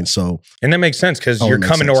design. So, and that makes sense because you're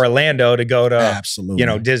coming to Orlando to go to,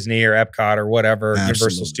 absolutely, Disney or Epcot or whatever,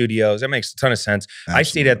 Universal Studios. That makes a ton of sense. Absolutely. I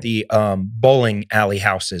stayed at the bowling alley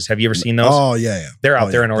houses. Have you ever seen those? Oh yeah, they're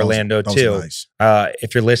out there in Orlando those too. Nice.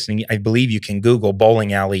 If you're listening, I believe you can Google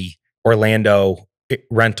bowling alley Orlando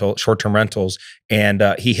short-term rentals, and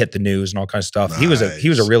he hit the news and all kinds of stuff. Nice. He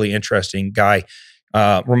was a really interesting guy.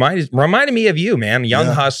 Reminded me of you, man. Young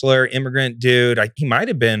hustler, immigrant dude. He might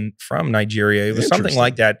have been from Nigeria. It was something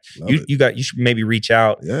like that. You should maybe reach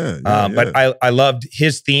out. But I loved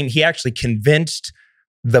his theme. He actually convinced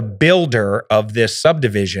the builder of this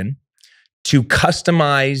subdivision to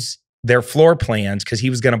customize their floor plans because he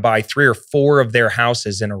was going to buy 3 or 4 of their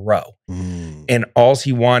houses in a row. And all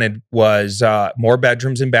he wanted was more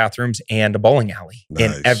bedrooms and bathrooms and a bowling alley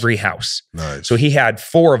in every house. So he had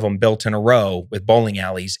 4 of them built in a row with bowling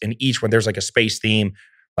alleys, and each one, there's like a space theme,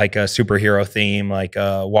 like a superhero theme, like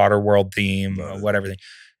a water world theme, whatever.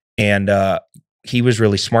 And he was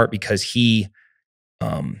really smart because he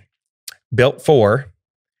built 4,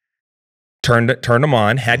 turned them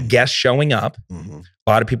on, had guests showing up. A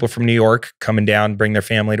lot of people from New York coming down, bring their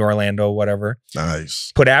family to Orlando, whatever.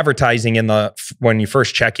 Nice. Put advertising in when you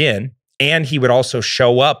first check in. And he would also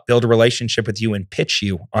show up, build a relationship with you and pitch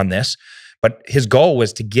you on this. But his goal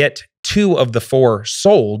was to get 2 of the 4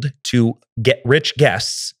 sold to get rich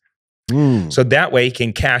guests. So that way he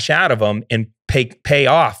can cash out of them and pay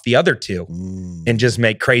off the other 2 and just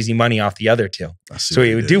make crazy money off the other 2. So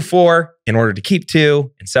he would do 4 in order to keep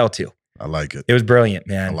 2 and sell 2. I like it. It was brilliant,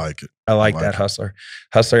 man. I like it. I like that hustler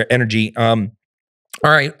energy. All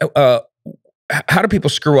right. How do people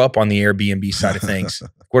screw up on the Airbnb side of things?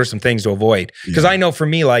 What are some things to avoid? Because I know for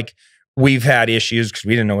me, like, we've had issues because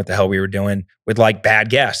we didn't know what the hell we were doing with like bad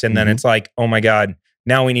guests. And then it's like, oh my God,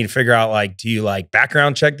 now we need to figure out, like, do you like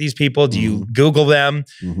background check these people? Do you Google them?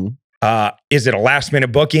 Is it a last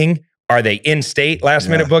minute booking? Are they in-state last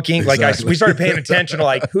minute booking? Exactly. Like we started paying attention to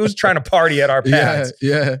like who's trying to party at our pads.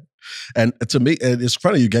 Yeah. And to me, and it's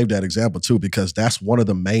funny you gave that example too, because that's one of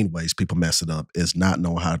the main ways people mess it up is not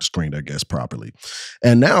knowing how to screen their guests properly.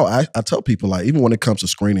 And now I tell people, like, even when it comes to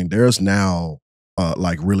screening, there's now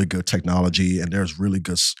like really good technology, and there's really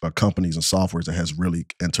good companies and softwares that has really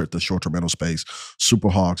entered the short-term rental space.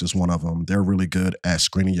 Superhogs is one of them. They're really good at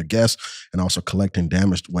screening your guests and also collecting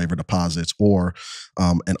damage waiver deposits,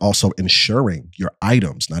 and also insuring your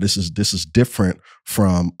items. Now, this is different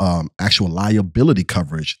from actual liability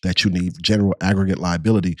coverage that you need, general aggregate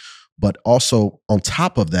liability. But also on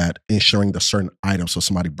top of that, ensuring the certain items. So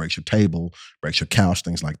somebody breaks your table, breaks your couch,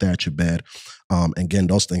 things like that, your bed. And again,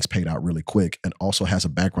 those things paid out really quick, and also has a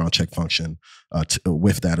background check function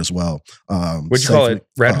with that as well. What'd you call it?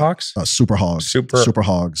 Red Hawks? Super Hogs. Super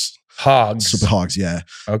Hogs. Hogs. Super Hogs, yeah.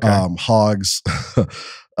 Okay. Hogs.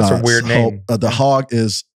 That's a weird name. The hog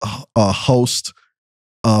is a host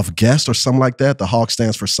of guest or something like that. The hog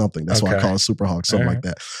stands for something. That's why I call it Super Hog, something like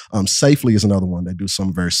that. Safely is another one. They do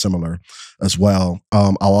something very similar as well.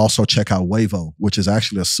 I'll also check out Wavo, which is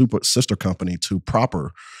actually a sister company to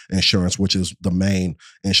Proper Insurance, which is the main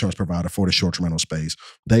insurance provider for the short-term rental space.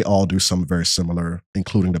 They all do something very similar,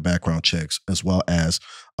 including the background checks, as well as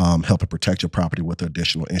helping protect your property with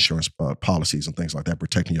additional insurance policies and things like that,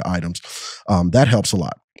 protecting your items. That helps a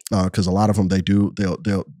lot because a lot of them,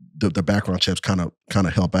 the background checks kind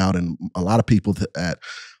of help out. And a lot of people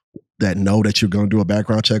that know that you're going to do a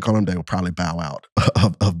background check on them, they will probably bow out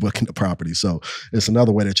of booking the property. So it's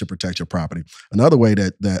another way that you protect your property. Another way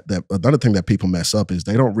another thing that people mess up is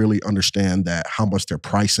they don't really understand that how much their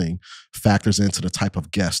pricing factors into the type of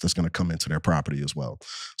guest that's going to come into their property as well.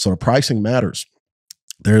 So the pricing matters.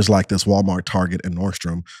 There's like this Walmart, Target, and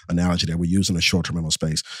Nordstrom analogy that we use in the short-term rental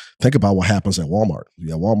space. Think about what happens at Walmart.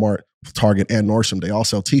 You have Walmart, Target, and Nordstrom. They all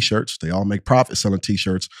sell T-shirts. They all make profit selling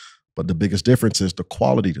T-shirts. But the biggest difference is the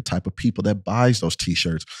quality, the type of people that buys those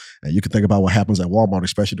T-shirts. And you can think about what happens at Walmart,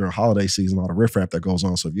 especially during holiday season, all the riffraff that goes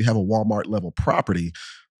on. So if you have a Walmart level property,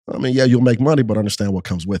 I mean, yeah, you'll make money, but understand what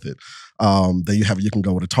comes with it. Then you can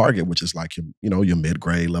go with a Target, which is like your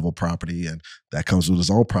mid-grade level property, and that comes with its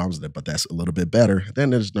own problems, but that's a little bit better. Then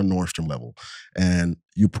there's the Nordstrom level, and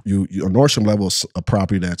a Nordstrom level is a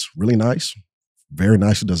property that's really nice, very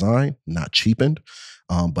nicely designed, not cheapened.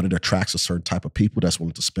 But it attracts a certain type of people that's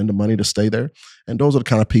willing to spend the money to stay there. And those are the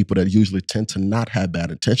kind of people that usually tend to not have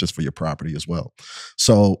bad intentions for your property as well.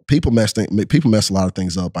 So people mess a lot of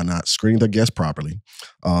things up by not screening their guests properly,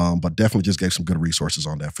 but definitely just gave some good resources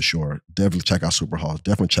on that for sure. Definitely check out Superhalls,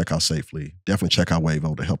 definitely check out Safely, definitely check out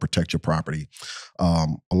Wavo to help protect your property.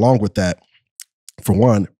 Along with that, for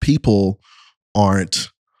one, people aren't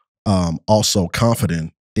also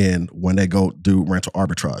confident in when they go do rental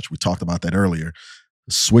arbitrage. We talked about that earlier.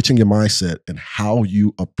 Switching your mindset and how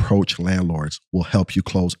you approach landlords will help you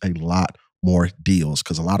close a lot more deals,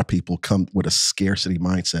 because a lot of people come with a scarcity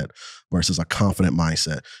mindset versus a confident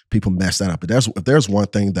mindset. People mess that up. But if there's one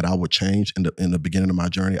thing that I would change in the beginning of my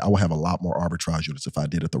journey, I would have a lot more arbitrage units if I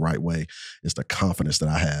did it the right way. It's the confidence that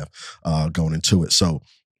I have going into it. So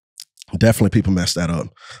definitely people mess that up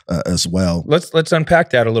as well. Let's unpack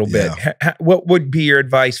that a little bit. What would be your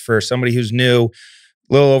advice for somebody who's new,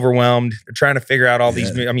 a little overwhelmed, they're trying to figure out all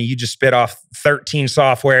these, I mean, you just spit off 13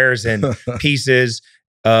 softwares and pieces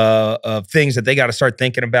of things that they got to start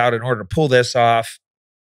thinking about in order to pull this off.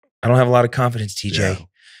 I don't have a lot of confidence, TJ. Yeah.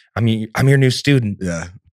 I mean, I'm your new student. Yeah.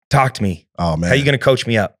 Talk to me. Oh, man. How are you going to coach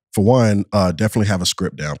me up? For one, definitely have a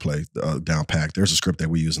script down packed. There's a script that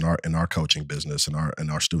we use in our coaching business,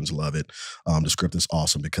 and our students love it. The script is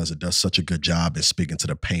awesome because it does such a good job in speaking to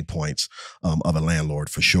the pain points of a landlord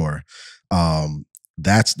for sure.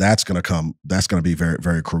 That's going to be very,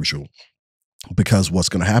 very crucial, because what's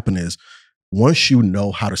going to happen is once you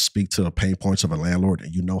know how to speak to the pain points of a landlord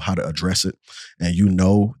and you know how to address it, and you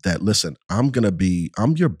know that, listen, I'm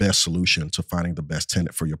your best solution to finding the best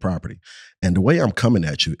tenant for your property. And the way I'm coming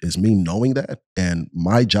at you is me knowing that. And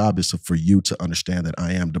my job is for you to understand that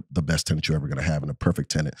I am the best tenant you're ever going to have, and a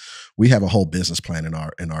perfect tenant. We have a whole business plan in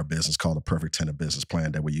our business called the Perfect Tenant Business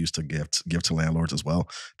Plan that we use to give to landlords as well,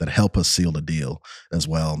 that help us seal the deal as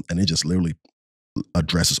well. And it just literally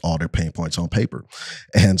addresses all their pain points on paper.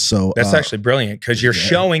 And so that's actually brilliant, because you're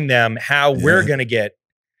showing them how we're going to get,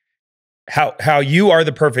 how you are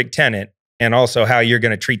the perfect tenant, and also how you're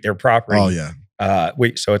going to treat their property. Oh yeah.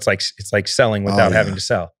 So it's like selling without having to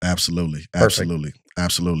sell. Absolutely. Perfect.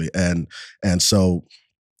 Absolutely. And so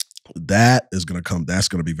that's going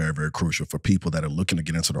to be very, very crucial for people that are looking to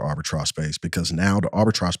get into the arbitrage space, because now the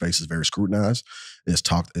arbitrage space is very scrutinized. It's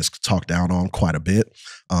talked down on quite a bit.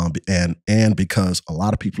 And because a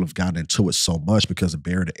lot of people have gotten into it so much because the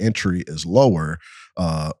barrier to entry is lower,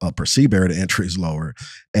 a perceived barrier to entry is lower.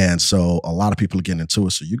 And so a lot of people are getting into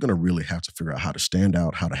it. So you're going to really have to figure out how to stand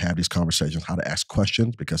out, how to have these conversations, how to ask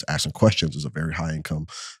questions, because asking questions is a very high income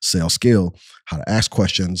sales skill, how to ask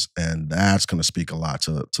questions. And that's going to speak a lot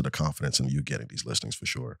to the confidence in you getting these listings for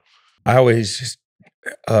sure. I always just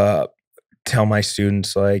tell my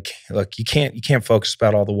students, like, look, you can't focus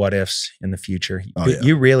about all the what ifs in the future.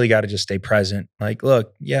 You really got to just stay present. Like,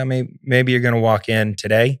 look, maybe you're going to walk in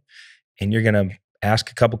today and you're going to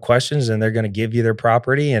ask a couple questions, and they're going to give you their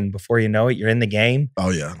property. And before you know it, you're in the game.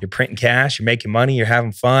 Oh yeah. You're printing cash, you're making money, you're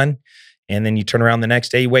having fun. And then you turn around the next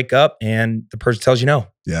day, you wake up and the person tells you no.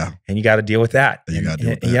 Yeah. And you got to deal with that. You got to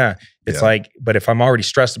deal with that. Yeah. It's like, but if I'm already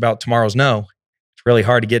stressed about tomorrow's no, it's really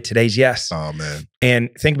hard to get today's yes. Oh man. And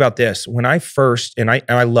think about this. When I first, and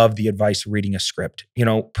I love the advice of reading a script. You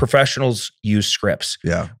know, professionals use scripts.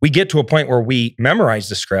 Yeah. We get to a point where we memorize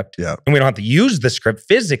the script. Yeah. And we don't have to use the script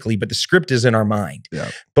physically, but the script is in our mind.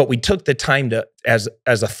 Yeah. But we took the time to, as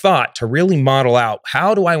a thought, to really model out,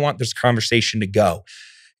 how do I want this conversation to go?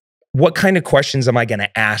 What kind of questions am I going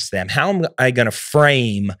to ask them? How am I going to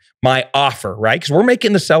frame my offer, right? Because we're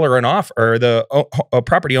making the seller an offer, or the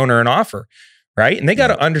property owner an offer. right? And they got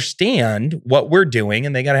to understand what we're doing,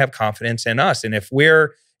 and they got to have confidence in us. And if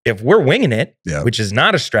we're winging it, which is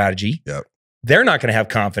not a strategy, they're not going to have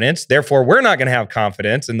confidence. Therefore, we're not going to have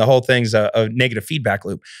confidence, and the whole thing's a negative feedback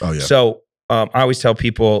loop. So I always tell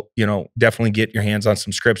people, definitely get your hands on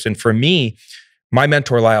some scripts. And for me, my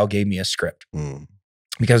mentor Lyle gave me a script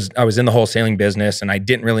because I was in the wholesaling business and I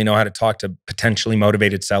didn't really know how to talk to potentially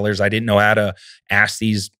motivated sellers. I didn't know how to ask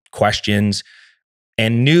these questions,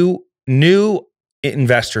 and new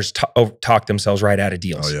investors talk themselves right out of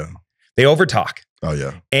deals. They overtalk.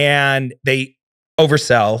 And they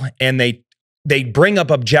oversell, and they bring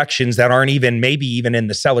up objections that aren't maybe even in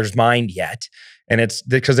the seller's mind yet. And it's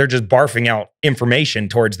because they're just barfing out information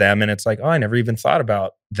towards them. And it's like, oh, I never even thought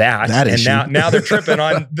about that. And now they're tripping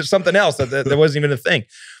on something else that wasn't even a thing.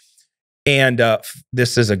 And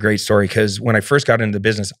this is a great story because when I first got into the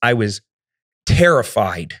business, I was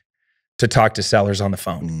terrified to talk to sellers on the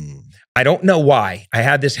phone. I don't know why. I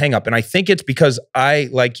had this hang up. And I think it's because I,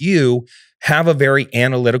 like you, have a very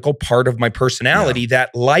analytical part of my personality that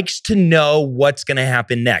likes to know what's going to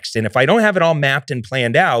happen next. And if I don't have it all mapped and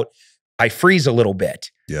planned out, I freeze a little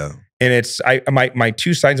bit. And it's my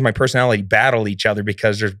two sides of my personality battle each other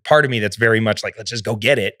because there's part of me that's very much like, let's just go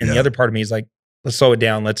get it. And the other part of me is like, let's slow it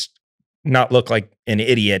down. Let's not look like an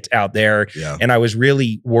idiot out there. And I was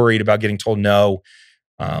really worried about getting told no.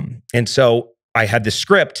 And so I had this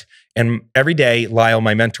script, and every day Lyle,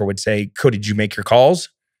 my mentor, would say, "Cody, did you make your calls?"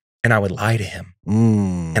 And I would lie to him.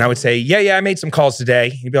 And I would say, yeah, I made some calls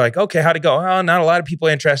today. He'd be like, okay, how'd it go? Oh, not a lot of people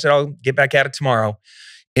interested. I'll get back at it tomorrow.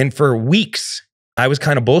 And for weeks, I was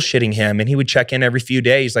kind of bullshitting him, and he would check in every few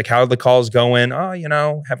days, like, how are the calls going?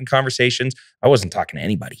 Oh, having conversations. I wasn't talking to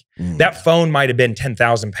anybody. That phone might have been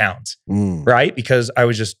 10,000 pounds, right? Because I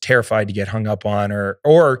was just terrified to get hung up on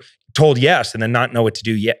or told yes and then not know what to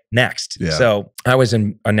do next. So I was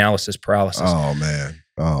in analysis paralysis. Oh, man.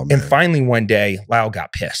 And finally one day, Lyle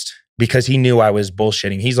got pissed because he knew I was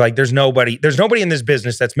bullshitting. He's like, there's nobody in this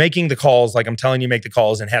business that's making the calls like I'm telling you make the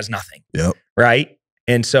calls and has nothing. Right?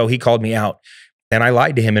 And so he called me out, and I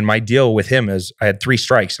lied to him. And my deal with him is I had 3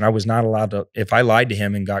 strikes, and I was not allowed to, if I lied to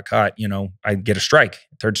him and got caught, I'd get a strike.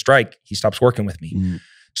 3rd strike, he stops working with me.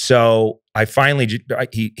 So I finally,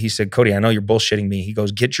 he said, "Cody, I know you're bullshitting me." He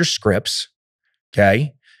goes, "Get your scripts.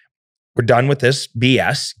 Okay. We're done with this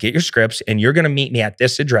BS. Get your scripts, and you're going to meet me at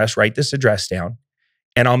this address. Write this address down,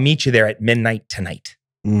 and I'll meet you there at midnight tonight."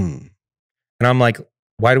 And I'm like,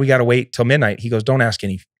 "Why do we got to wait till midnight?" He goes, "Don't ask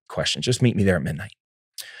any questions. Just meet me there at midnight."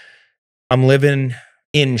 I'm living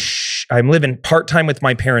part-time with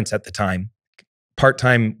my parents at the time,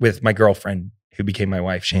 part-time with my girlfriend who became my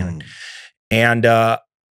wife, Shannon. And I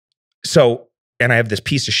have this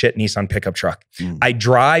piece of shit Nissan pickup truck. I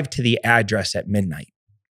drive to the address at midnight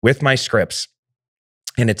with my scripts,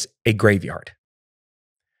 and it's a graveyard.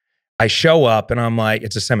 I show up, and I'm like,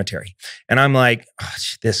 it's a cemetery. And I'm like, oh,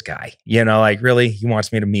 this guy, like, really? He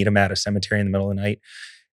wants me to meet him at a cemetery in the middle of the night?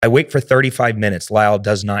 I wait for 35 minutes. Lyle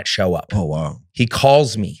does not show up. Oh, wow. He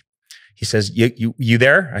calls me. He says, you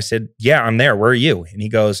there? I said, yeah, I'm there. Where are you? And he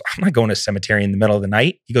goes, I'm not going to a cemetery in the middle of the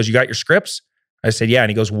night. He goes, you got your scripts? I said, yeah. And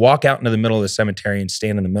he goes, walk out into the middle of the cemetery and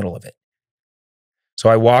stand in the middle of it. So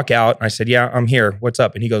I walk out, and I said, yeah, I'm here. What's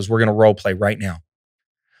up? And he goes, we're going to role play right now.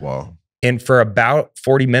 Wow. And for about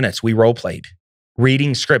 40 minutes, we role played,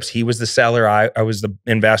 reading scripts. He was the seller. I was the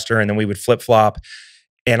investor. And then we would flip flop.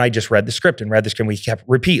 And I just read the script. We kept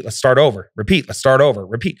repeat, let's start over, repeat, let's start over,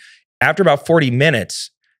 repeat. After about 40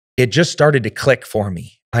 minutes, it just started to click for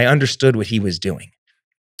me. I understood what he was doing.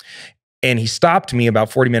 And he stopped me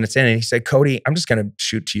about 40 minutes in, and he said, "Cody, I'm just going to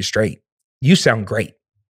shoot to you straight. You sound great.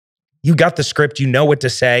 You got the script. You know what to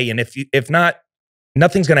say. And if not,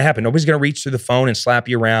 nothing's going to happen. Nobody's going to reach through the phone and slap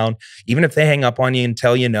you around. Even if they hang up on you and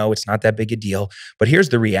tell you no, it's not that big a deal. But here's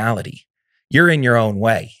the reality. You're in your own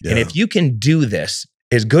way. And if you can do this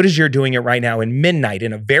as good as you're doing it right now in midnight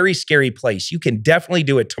in a very scary place, you can definitely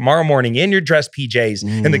do it tomorrow morning in your dress PJs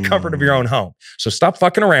in the comfort of your own home. So stop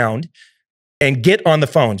fucking around and get on the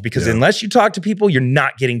phones, because unless you talk to people, you're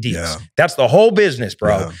not getting deals. That's the whole business,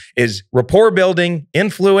 bro, is rapport building,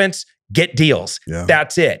 influence, get deals.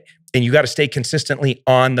 That's it. And you got to stay consistently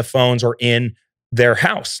on the phones or in their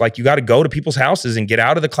house. Like, you got to go to people's houses and get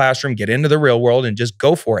out of the classroom, get into the real world, and just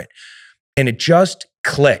go for it. And it just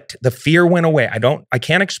clicked. The fear went away. I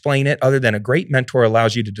can't explain it other than a great mentor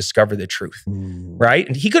allows you to discover the truth, right?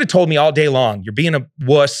 And he could have told me all day long, you're being a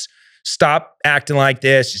wuss, stop acting like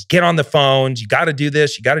this, just get on the phones, you got to do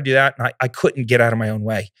this, you got to do that. And I couldn't get out of my own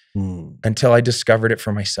way until I discovered it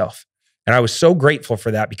for myself. And I was so grateful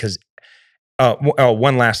for that because,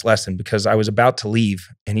 one last lesson, because I was about to leave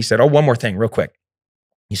and he said, oh, one more thing real quick.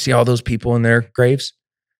 You see all those people in their graves?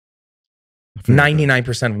 99%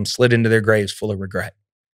 of them slid into their graves full of regret.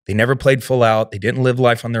 They never played full out. They didn't live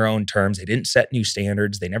life on their own terms. They didn't set new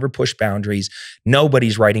standards. They never pushed boundaries.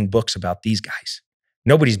 Nobody's writing books about these guys.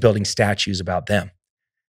 Nobody's building statues about them.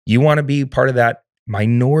 You want to be part of that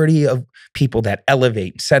minority of people that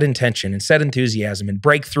elevate, set intention, and set enthusiasm and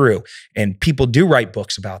break through, and people do write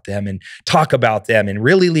books about them and talk about them and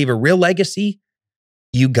really leave a real legacy.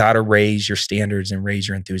 You got to raise your standards and raise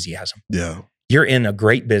your enthusiasm. Yeah. You're in a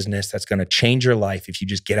great business that's going to change your life if you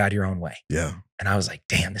just get out of your own way. Yeah. And I was like,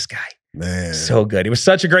 damn, this guy, man, so good. It was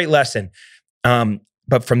such a great lesson.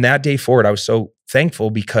 But from that day forward, I was so thankful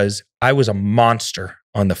because I was a monster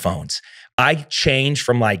on the phones. I changed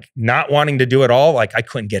from like not wanting to do it all. Like I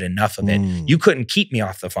couldn't get enough of it. You couldn't keep me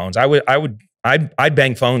off the phones. I'd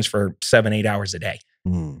bang phones for 7-8 hours a day.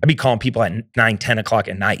 I'd be calling people at 9-10 o'clock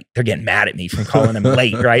at night. They're getting mad at me from calling them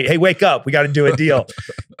late, right? Hey, wake up. We got to do a deal.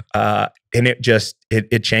 And it just,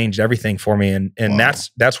 it changed everything for me. And wow.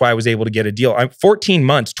 that's why I was able to get a deal. I'm 14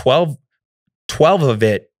 months, 12 of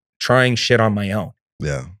it trying shit on my own.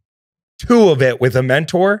 Yeah. 2 of it with a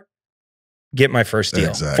mentor, get my first deal.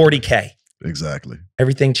 Exactly. 40K. Exactly.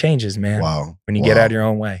 Everything changes, man. Wow. When you get out of your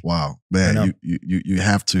own way. Wow. Man, you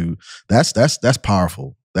have to, that's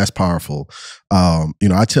powerful. That's powerful.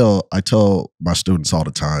 I tell my students all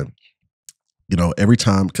the time, every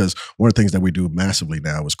time, because one of the things that we do massively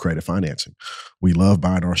now is creative financing. We love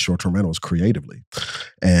buying our short-term rentals creatively.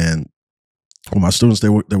 And when my students, they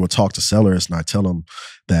would talk to sellers, and I tell them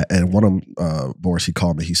that, and one of them, Boris, he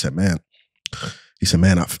called me, he said, man,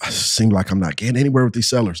 I seem like I'm not getting anywhere with these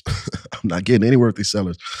sellers. I'm not getting anywhere with these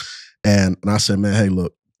sellers. And I said, man, hey,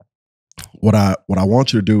 look, what I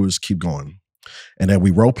want you to do is keep going. And then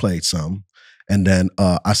we role played some. And then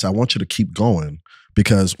I said, I want you to keep going,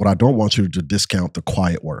 because what I don't want you to discount the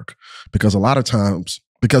quiet work. Because a lot of times,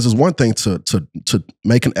 because it's one thing to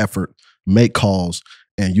make an effort, make calls,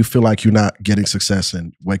 and you feel like you're not getting success,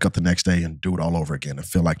 and wake up the next day and do it all over again and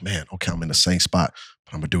feel like, man, okay, I'm in the same spot,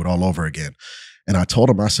 but I'm gonna do it all over again. And I told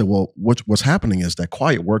him, I said, well, what's happening is that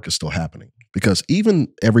quiet work is still happening. Because even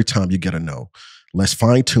every time you get a no, let's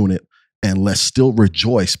fine tune it, and let's still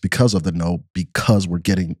rejoice because of the no, because we're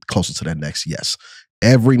getting closer to that next yes.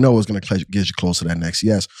 Every no is going to get you closer to that next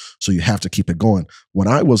yes. So you have to keep it going. When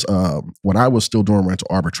I was still doing rental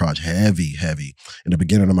arbitrage, heavy in the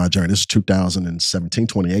beginning of my journey, this is 2017,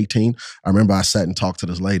 2018. I remember I sat and talked to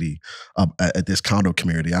this lady at this condo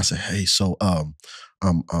community. I said, hey, so I'm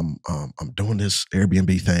doing this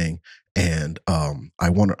Airbnb thing, and I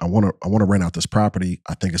want to rent out this property.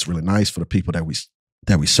 I think it's really nice for the people that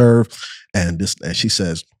we serve. And she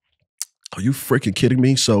says, are you freaking kidding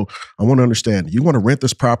me? So I want to understand, you want to rent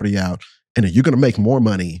this property out, and then you're going to make more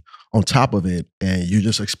money on top of it, and you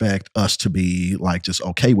just expect us to be like just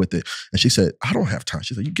okay with it. And she said, I don't have time.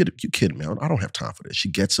 She said, you kidding me? I don't have time for this. She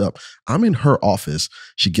gets up. I'm in her office.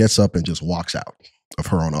 She gets up and just walks out of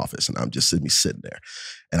her own office, and I'm just sitting there.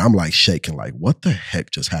 And I'm like shaking, like, what the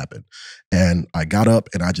heck just happened? And I got up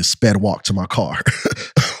and I just sped walk to my car.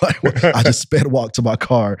 I just sped walk to my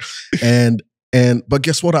car. But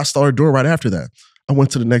guess what I started doing right after that? I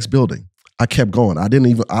went to the next building. I kept going. I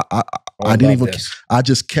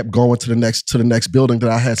just kept going to the next building that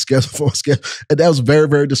I had scheduled for. And that was very,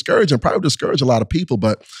 very discouraging. Probably discouraged a lot of people.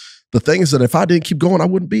 But the thing is that if I didn't keep going, I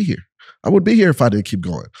wouldn't be here. I wouldn't be here if I didn't keep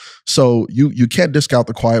going. So you can't discount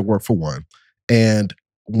the quiet work, for one. And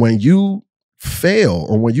when you fail,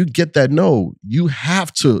 or when you get that no, you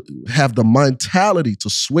have to have the mentality to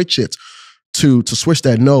switch it, to switch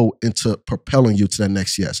that no into propelling you to that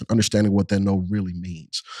next yes, and understanding what that no really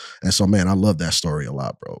means. And so, man, I love that story a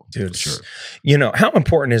lot, bro. Dude, sure. How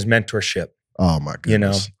important is mentorship? Oh my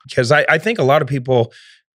goodness. Because I think a lot of people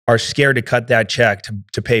are scared to cut that check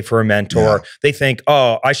to pay for a mentor. Yeah. They think,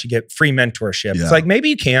 oh, I should get free mentorship. Yeah. It's like, maybe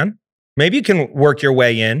you can. Maybe you can work your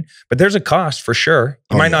way in, but there's a cost for sure.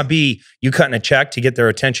 It might not be you cutting a check to get their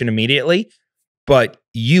attention immediately, but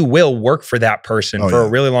you will work for that person for a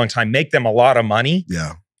really long time, make them a lot of money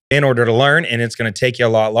in order to learn. And it's going to take you a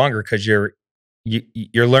lot longer because you're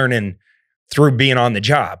learning through being on the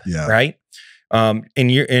job, right?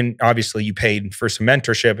 And obviously you paid for some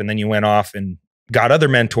mentorship, and then you went off and got other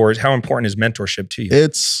mentors. How important is mentorship to you?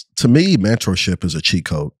 To me, mentorship is a cheat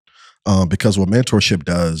code. Because what mentorship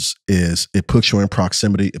does is it puts you in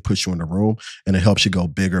proximity, it puts you in the room, and it helps you go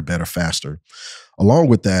bigger, better, faster. Along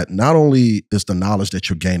with that, not only is the knowledge that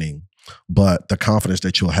you're gaining, but the confidence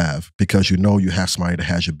that you'll have, because you know you have somebody that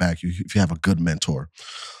has your back, if you have a good mentor.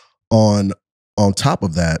 On top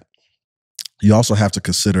of that, you also have to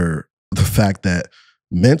consider the fact that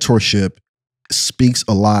mentorship speaks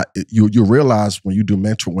a lot. You realize when you do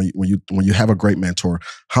mentor, when you have a great mentor,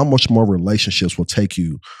 how much more relationships will take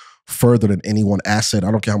you further than any one asset.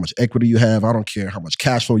 I don't care how much equity you have. I don't care how much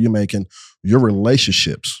cash flow you're making. Your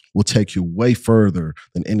relationships will take you way further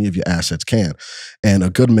than any of your assets can. And a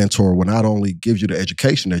good mentor will not only give you the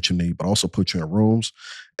education that you need, but also put you in rooms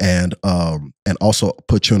and also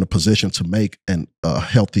put you in a position to make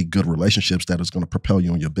healthy, good relationships that is going to propel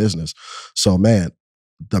you in your business. So, man,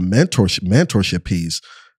 the mentorship piece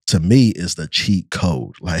to me is the cheat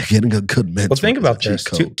code. Like getting a good mentor. Well, think about this.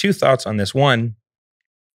 Two thoughts on this. One,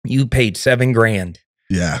 you paid $7,000.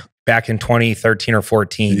 Yeah. Back in 2013 or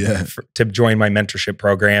 14 to join my mentorship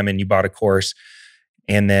program, and you bought a course,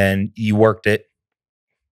 and then you worked it.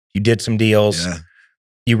 You did some deals. Yeah.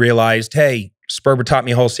 You realized, hey, Sperber taught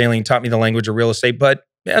me wholesaling, taught me the language of real estate, but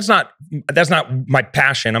that's not my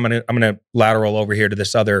passion. I'm gonna lateral over here to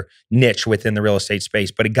this other niche within the real estate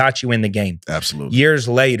space, but it got you in the game. Absolutely. Years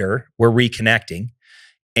later, we're reconnecting.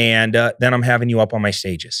 And then I'm having you up on my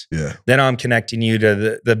stages. Yeah. Then I'm connecting you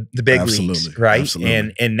to the big leagues, right?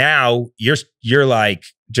 Absolutely. And now you're like,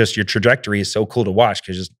 just your trajectory is so cool to watch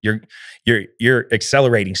because you're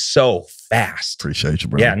accelerating so fast. Appreciate you,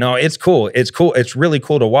 bro. Yeah, no, it's cool. It's cool. It's really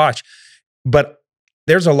cool to watch. But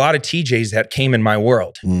there's a lot of TJs that came in my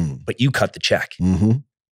world, but you cut the check,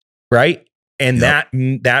 right? And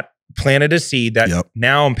that planted a seed that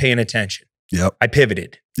now I'm paying attention. Yep. I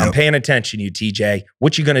pivoted. Yep. I'm paying attention to you, TJ.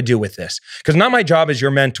 What you going to do with this? Because not my job as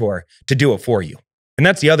your mentor to do it for you. And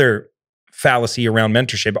that's the other fallacy around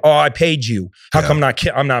mentorship. Oh, I paid you. How come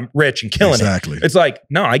I'm not rich and killing it? It's like,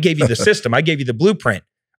 no, I gave you the system. I gave you the blueprint.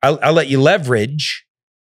 I'll let you leverage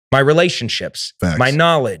my relationships, my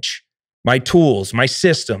knowledge, my tools, my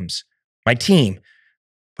systems, my team.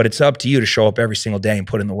 But it's up to you to show up every single day and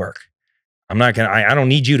put in the work. I don't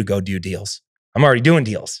need you to go do deals. I'm already doing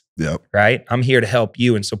deals. Yep. Right? I'm here to help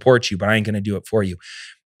you and support you, but I ain't going to do it for you.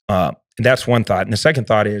 And that's one thought. And the second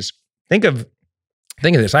thought is, think of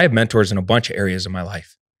this. I have mentors in a bunch of areas of my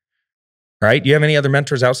life. Right? Do you have any other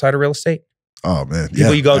mentors outside of real estate? Oh, man.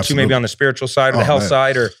 People you go to maybe on the spiritual side or the health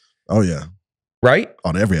side or... Oh, yeah. Right?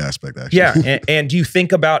 On every aspect, actually. Yeah. And do you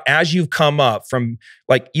think about, as you've come up from,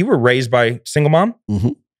 like, you were raised by single mom?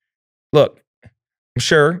 Mm-hmm. Look, I'm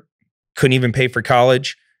sure couldn't even pay for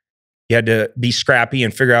college. You had to be scrappy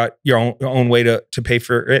and figure out your own way to pay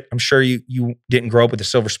for it. I'm sure you didn't grow up with a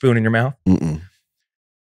silver spoon in your mouth. Mm-mm.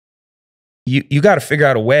 You got to figure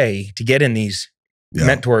out a way to get in these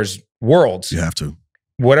mentors' worlds. You have to.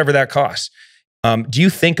 Whatever that costs. Do you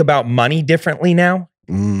think about money differently now?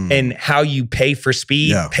 And how you pay for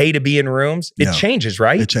speed, pay to be in rooms? It changes,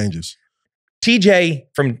 right? It changes. TJ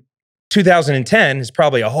from 2010 is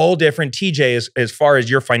probably a whole different TJ as far as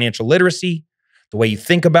your financial literacy, the way you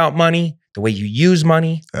think about money, the way you use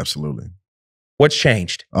money. Absolutely. What's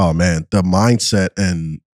changed? Oh, man. The mindset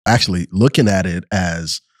and actually looking at it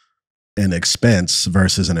as an expense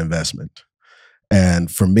versus an investment.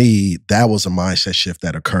 And for me, that was a mindset shift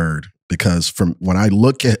that occurred because from when I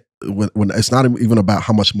look at, when it's not even about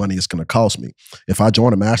how much money it's going to cost me. If I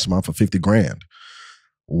join a mastermind for 50 grand,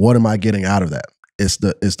 what am I getting out of that? It's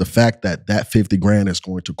the fact that 50 grand is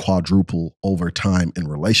going to quadruple over time in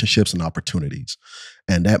relationships and opportunities.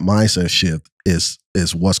 And that mindset shift is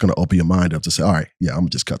what's going to open your mind up to say, all right, yeah, I'm gonna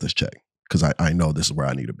just cut this check because I know this is where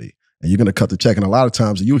I need to be. And you're going to cut the check. And a lot of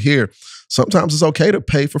times you hear, sometimes it's okay to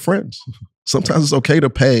pay for friends. Sometimes it's okay to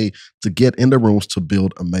pay to get in the rooms to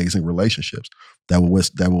build amazing relationships that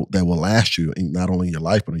will last you not only in your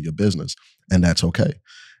life, but in your business. And that's okay.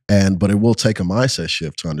 But it will take a mindset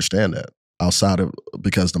shift to understand that.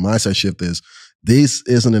 Because the mindset shift is, this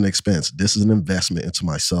isn't an expense. This is an investment into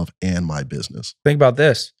myself and my business. Think about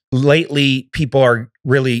this. Lately, people are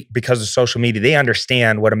really, because of social media, they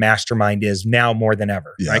understand what a mastermind is now more than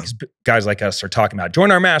ever. Yeah. Right? 'Cause guys like us are talking about,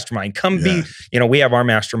 join our mastermind. Come be, we have our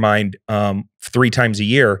mastermind 3 times a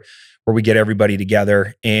year where we get everybody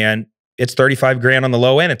together, and it's 35 grand on the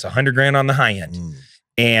low end. It's 100 grand on the high end.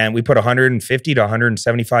 And we put 150 to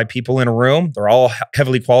 175 people in a room. They're all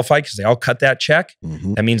heavily qualified because they all cut that check.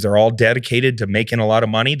 That means they're all dedicated to making a lot of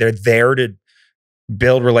money. They're there to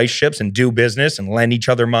build relationships and do business and lend each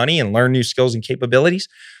other money and learn new skills and capabilities.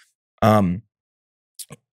 But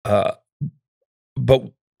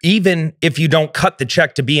even if you don't cut the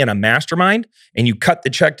check to be in a mastermind and you cut the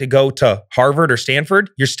check to go to Harvard or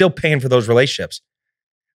Stanford, you're still paying for those relationships.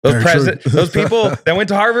 Those people that went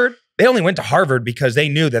to Harvard, they only went to Harvard because they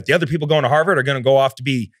knew that the other people going to Harvard are going to go off to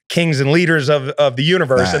be kings and leaders of the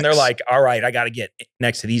universe. Facts. And they're like, all right, I got to get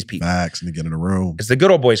next to these people. Facts, and to get in a room. It's the good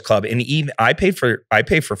old boys club. And even I pay for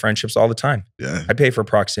friendships all the time. Yeah. I pay for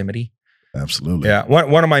proximity. Absolutely. Yeah.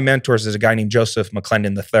 One of my mentors is a guy named Joseph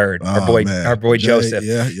McClendon III. Our boy Joseph.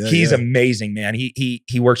 He's amazing, man.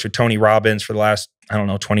 He works with Tony Robbins for the last, I don't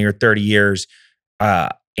know, 20 or 30 years.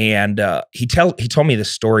 And he told me this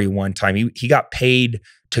story one time. He got paid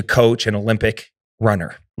to coach an Olympic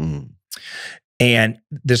runner. And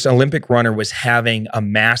this Olympic runner was having a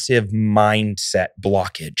massive mindset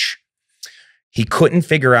blockage. He couldn't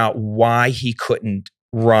figure out why he couldn't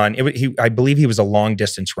run. I believe he was a long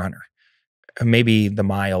distance runner, maybe the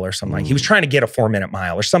mile or something. He was trying to get a 4-minute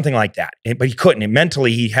mile or something like that, but he couldn't. And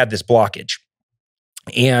mentally, he had this blockage.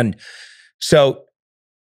 And so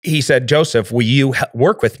he said, Joseph, will you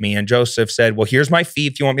work with me? And Joseph said, well, here's my fee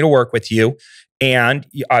if you want me to work with you. And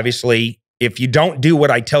obviously, if you don't do what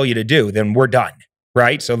I tell you to do, then we're done,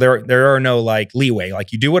 right? So there are no like leeway.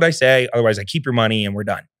 Like you do what I say, otherwise I keep your money and we're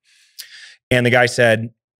done. And the guy said,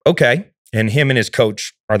 okay. And him and his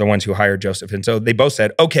coach are the ones who hired Joseph. And so they both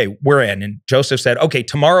said, okay, we're in. And Joseph said, okay,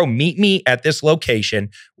 tomorrow meet me at this location.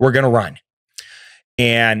 We're going to run.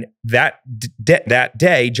 And that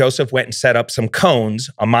day, Joseph went and set up some cones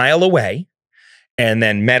a mile away and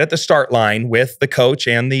then met at the start line with the coach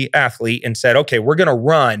and the athlete and said, okay, we're going to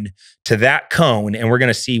run to that cone and we're going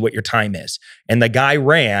to see what your time is. And the guy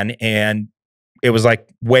ran and it was like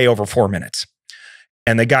way over 4 minutes.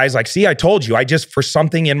 And the guy's like, see, I told you, for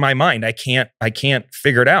something in my mind, I can't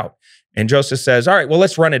figure it out. And Joseph says, all right, well,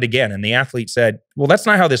 let's run it again. And the athlete said, well, that's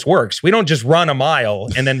not how this works. We don't just run a mile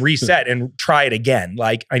and then reset and try it again.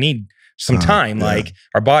 Like, I need some time. Yeah. Like,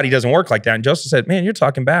 our body doesn't work like that. And Joseph said, man, you're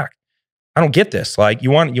talking back. I don't get this. Like, you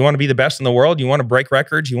want to be the best in the world? You want to break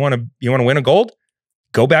records? You want to win a gold?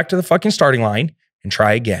 Go back to the fucking starting line and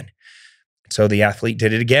try again. So the athlete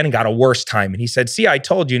did it again and got a worse time. And he said, see, I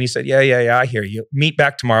told you. And he said, yeah, I hear you. Meet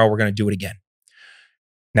back tomorrow. We're going to do it again.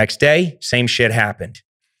 Next day, same shit happened.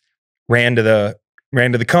 Ran to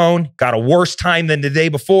the cone, got a worse time than the day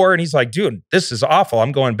before. And he's like, dude, this is awful.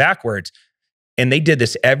 I'm going backwards. And they did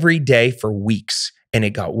this every day for weeks. And it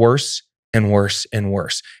got worse and worse and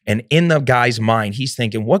worse. And in the guy's mind, he's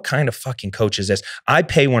thinking, what kind of fucking coach is this? I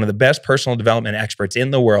pay one of the best personal development experts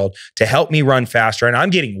in the world to help me run faster. And I'm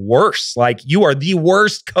getting worse. Like, you are the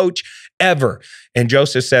worst coach ever. And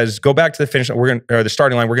Joseph says, go back to the finish line. Or the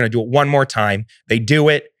starting line. We're going to do it one more time. They do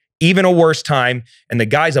it. Even a worse time. And the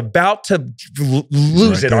guy's about to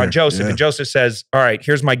lose it on Joseph. Yeah. And Joseph says, all right,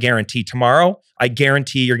 here's my guarantee. Tomorrow, I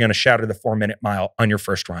guarantee you're going to shatter the 4-minute mile on your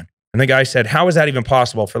first run. And the guy said, how is that even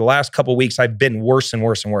possible? For the last couple of weeks, I've been worse and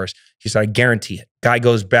worse and worse. He said, I guarantee it. Guy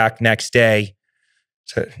goes back next day.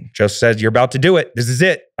 So Joseph says, you're about to do it. This is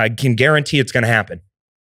it. I can guarantee it's going to happen.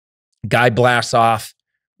 Guy blasts off,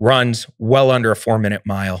 runs well under a 4-minute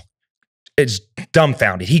mile. It's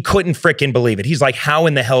dumbfounded. He couldn't freaking believe it. He's like, how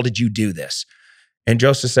in the hell did you do this? And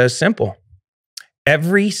Joseph says, simple.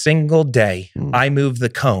 Every single day, I move the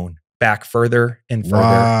cone back further and further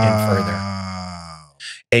and further.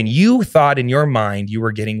 And you thought in your mind you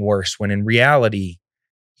were getting worse, when in reality,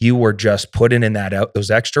 you were just putting in those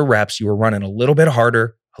extra reps. You were running a little bit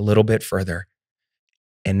harder, a little bit further.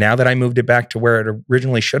 And now that I moved it back to where it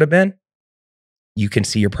originally should have been, you can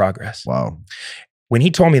see your progress. Wow. When he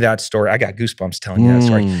told me that story, I got goosebumps telling you that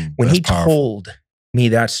story. When he told me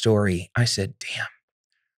that story, I said, damn,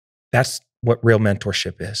 that's what real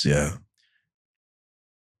mentorship is. Yeah.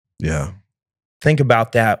 Yeah. Think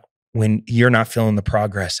about that when you're not feeling the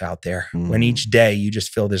progress out there. When each day you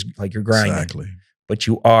just feel this, like you're grinding. Exactly. But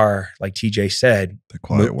you are, like TJ said, the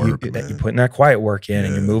quiet work. You're putting that quiet work in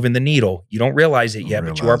and you're moving the needle. You don't realize it yet,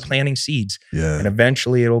 but you are planting seeds. Yeah. And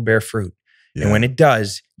eventually it'll bear fruit. Yeah. And when it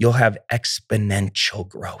does, you'll have exponential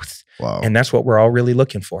growth. Wow. And that's what we're all really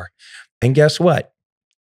looking for. And guess what?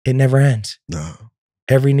 It never ends. No.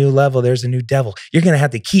 Every new level, there's a new devil. You're going to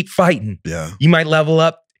have to keep fighting. Yeah. You might level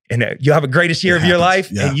up and you'll have a greatest year of your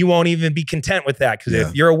life and you won't even be content with that. Because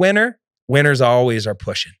if you're a winner, winners always are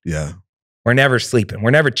pushing. Yeah. We're never sleeping.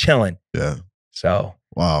 We're never chilling. Yeah. So.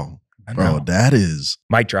 Wow. Bro, that is.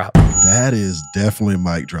 Mic drop. That is definitely a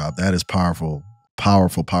mic drop. That is powerful.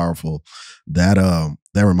 Powerful, powerful. That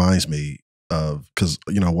reminds me of, because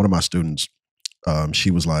one of my students,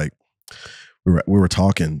 she was like, we were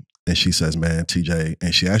talking, and she says, "Man, TJ,"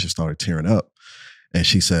 and she actually started tearing up, and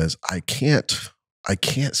she says, "I can't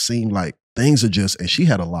seem like things are just," and she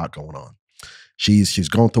had a lot going on. She's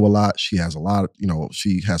going through a lot. She has a lot.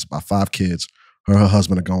 She has about 5 kids. Her and her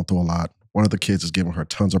husband are going through a lot. One of the kids is giving her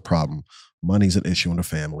tons of problem. Money's an issue in the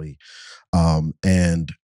family,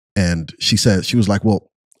 and she said, she was like,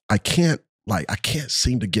 well, I can't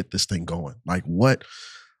seem to get this thing going. Like, what?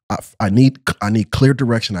 I need clear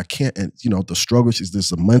direction. I can't, and the struggle,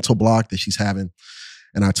 there's a mental block that she's having.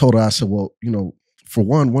 And I told her, I said, well, for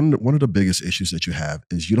one of the biggest issues that you have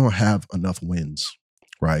is you don't have enough wins,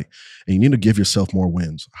 right? And you need to give yourself more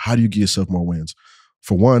wins. How do you give yourself more wins?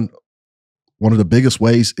 For one of the biggest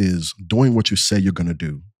ways is doing what you say you're going to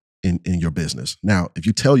do in your business. Now, if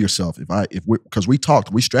you tell yourself, because we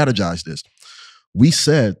strategized this, we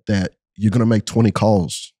said that you're going to make 20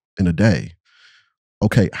 calls in a day.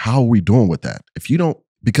 Okay, how are we doing with that? If you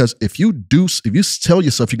tell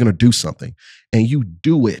yourself you're going to do something and you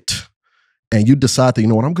do it and you decide that, you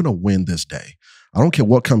know what, I'm going to win this day. I don't care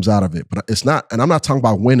what comes out of it, but it's not, and I'm not talking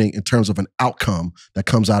about winning in terms of an outcome that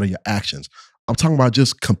comes out of your actions. I'm talking about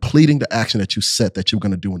just completing the action that you said that you're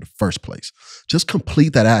going to do in the first place. Just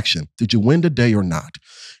complete that action. Did you win the day or not?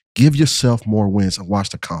 Give yourself more wins and watch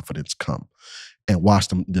the confidence come and watch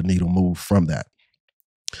the needle move from that.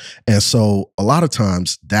 And so a lot of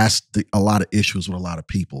times that's a lot of issues with a lot of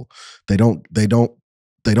people. They don't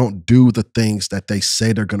do the things that they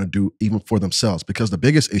say they're going to do even for themselves, because the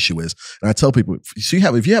biggest issue is, and I tell people, if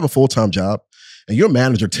you have a full-time job and your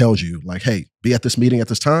manager tells you like, hey, be at this meeting at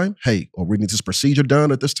this time, hey, or we need this procedure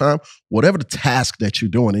done at this time, whatever the task that you're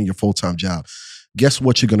doing in your full-time job, guess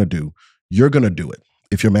what you're going to do? You're going to do it.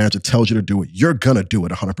 If your manager tells you to do it, you're going to do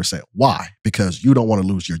it 100%. Why? Because you don't want to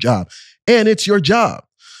lose your job, and it's your job.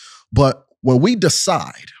 But when we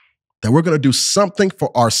decide that we're going to do something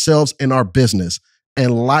for ourselves in our business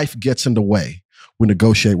and life gets in the way, we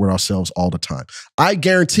negotiate with ourselves all the time. I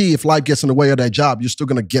guarantee if life gets in the way of that job, you're still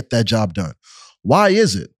going to get that job done. Why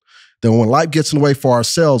is it that when life gets in the way for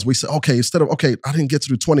ourselves, we say, okay, instead of, okay, I didn't get to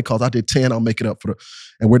do 20 calls, I did 10, I'll make it up for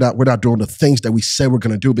and we're not doing the things that we say we're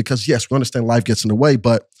going to do, because yes, we understand life gets in the way,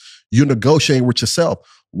 but you're negotiating with yourself.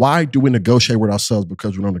 Why do we negotiate with ourselves?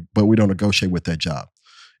 Because we don't negotiate with that job.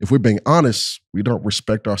 If we're being honest, we don't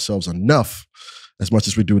respect ourselves enough as much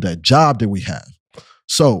as we do that job that we have.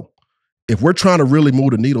 So if we're trying to really move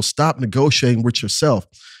the needle, stop negotiating with yourself.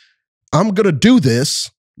 I'm going to do this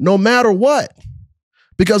no matter what.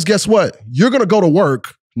 Because guess what? You're going to go to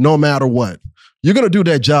work no matter what. You're going to do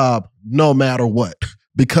that job no matter what,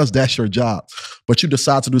 because that's your job. But you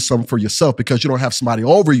decide to do something for yourself because you don't have somebody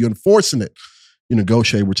over you enforcing it. You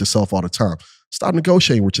negotiate with yourself all the time. Stop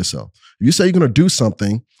negotiating with yourself. If you say you're going to do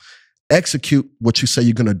something, execute what you say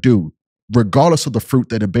you're going to do, regardless of the fruit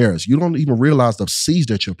that it bears. You don't even realize the seeds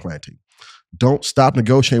that you're planting. Don't stop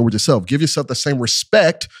negotiating with yourself. Give yourself the same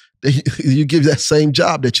respect that you give that same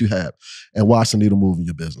job that you have, and watch the needle move in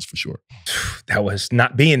your business for sure. That was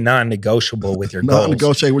not being non-negotiable with your goals.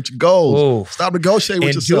 Non-negotiate with your goals. Ooh. Stop negotiating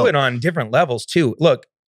with yourself. And do it on different levels too. Look,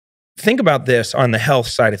 think about this on the health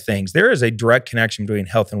side of things. There is a direct connection between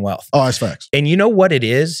health and wealth. Oh, that's facts. And you know what it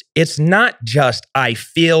is? It's not just I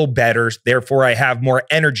feel better, therefore I have more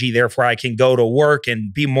energy, therefore I can go to work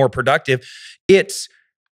and be more productive. It's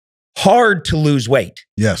hard to lose weight.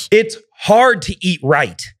 Yes. It's hard to eat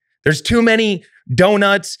right. There's too many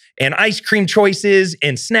donuts and ice cream choices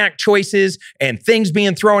and snack choices and things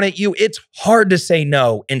being thrown at you. It's hard to say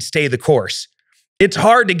no and stay the course. It's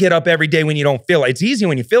hard to get up every day when you don't feel it. It's easy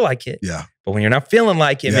when you feel like it. Yeah. But when you're not feeling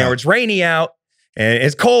like it, man, or it's rainy out and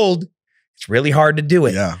it's cold, it's really hard to do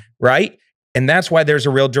it. Yeah. Right? And that's why there's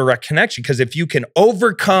a real direct connection. Because if you can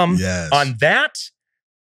overcome on that,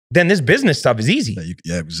 then this business stuff is easy.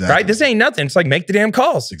 Yeah, exactly. Right? This ain't nothing. It's like make the damn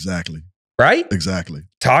calls. Exactly. Right? Exactly.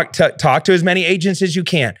 Talk to as many agents as you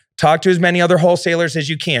can. Talk to as many other wholesalers as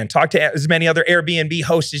you can. Talk to as many other Airbnb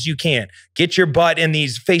hosts as you can. Get your butt in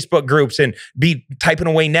these Facebook groups and be typing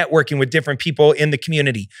away networking with different people in the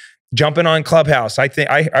community. Jumping on Clubhouse. I think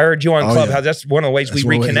I heard you on Clubhouse. Yeah. That's one of the ways we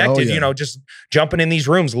reconnected. You know, just jumping in these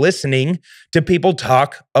rooms, listening to people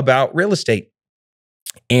talk about real estate.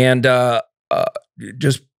 And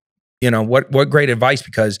just, you know, what great advice,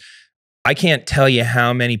 because I can't tell you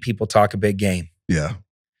how many people talk a big game. Yeah.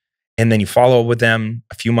 And then you follow up with them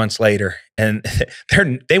a few months later and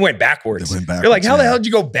they went backwards. You're like, how the hell did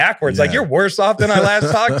you go backwards? Like, you're worse off than I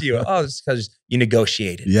last talked to you. Oh, it's because you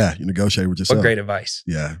negotiated. Yeah, you negotiate with yourself. What great advice.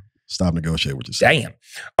 Yeah. Stop negotiating with yourself. Damn.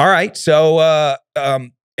 All right. So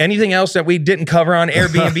anything else that we didn't cover on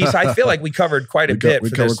Airbnb? So I feel like we covered quite a bit. We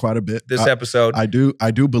covered quite a bit this episode. I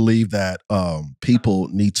do believe that people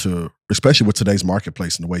need to, especially with today's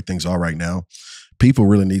marketplace and the way things are right now, people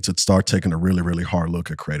really need to start taking a really, really hard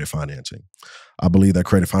look at creative financing. I believe that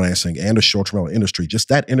creative financing and the short-term rental industry, just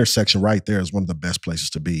that intersection right there, is one of the best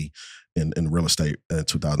places to be in real estate in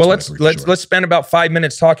 2023. Well, let's spend about 5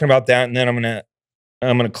 minutes talking about that, and then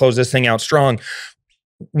I'm gonna close this thing out strong.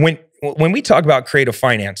 When we talk about creative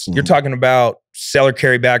finance, you're talking about seller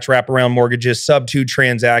carrybacks, wraparound mortgages, sub-2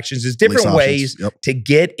 transactions. There's different ways to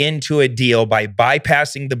get into a deal by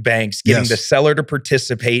bypassing the banks, getting the seller to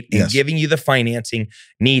participate and giving you the financing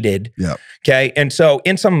needed. Okay. And so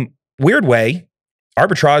in some weird way,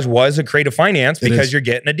 arbitrage was a creative finance because you're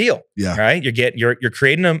getting a deal. Right? You're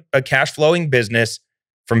creating a cash flowing business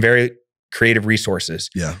from very creative resources.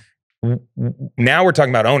 Now we're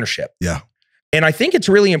talking about ownership. And I think it's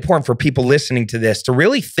really important for people listening to this to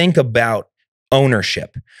really think about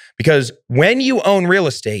ownership, because when you own real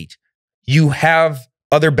estate, you have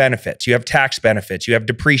other benefits. You have tax benefits. You have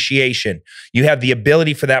depreciation. You have the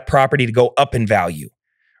ability for that property to go up in value,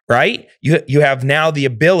 right? You have now the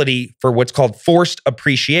ability for what's called forced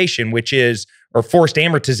appreciation, or forced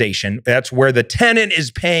amortization. That's where the tenant is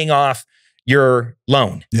paying off your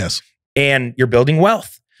loan. And you're building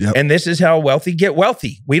wealth. And this is how wealthy get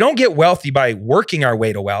wealthy. We don't get wealthy by working our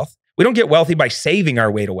way to wealth. We don't get wealthy by saving our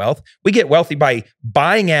way to wealth. We get wealthy by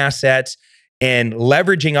buying assets and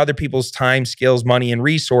leveraging other people's time, skills, money, and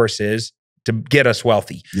resources to get us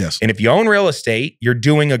wealthy. And if you own real estate, you're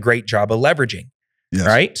doing a great job of leveraging.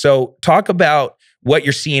 Right? So talk about what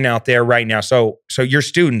you're seeing out there right now. So your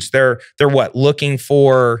students, they're what? Looking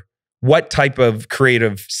for what type of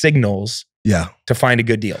creative signals to find a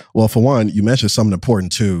good deal? Well, for one, you mentioned something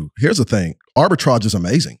important too. Here's the thing. Arbitrage is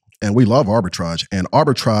amazing. And we love arbitrage. And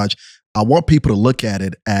arbitrage, I want people to look at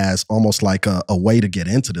it as almost like a way to get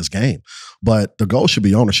into this game. But the goal should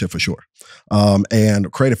be ownership for sure.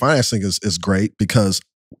 And creative financing is great because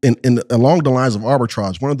along the lines of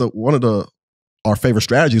arbitrage, one of our favorite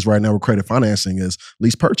strategies right now with creative financing is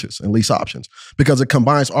lease purchase and lease options, because it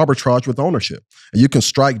combines arbitrage with ownership. And you can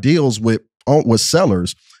strike deals with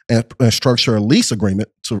sellers and structure a lease agreement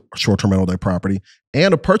to short-term rental their property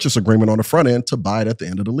and a purchase agreement on the front end to buy it at the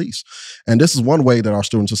end of the lease. And this is one way that our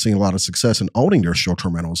students are seeing a lot of success in owning their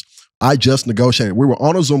short-term rentals. I just negotiated. We were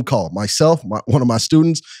on a Zoom call, myself, one of my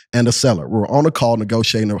students, and the seller. We were on a call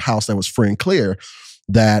negotiating a house that was free and clear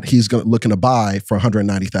that he's looking to buy for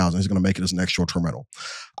 $190,000. He's going to make it his next short-term rental.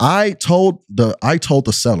 I told the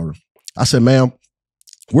seller, I said, ma'am,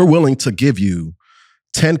 we're willing to give you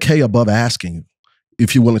 $10K above asking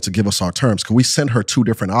if you're willing to give us our terms. Can we send her two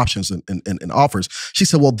different options and offers? She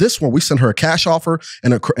said, well, this one, we sent her a cash offer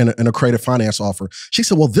and a creative finance offer. She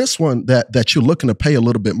said, well, this one that you're looking to pay a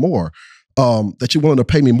little bit more, that you're willing to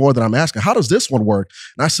pay me more than I'm asking. How does this one work?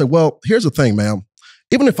 And I said, well, here's the thing, ma'am.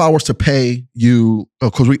 Even if I was to pay you,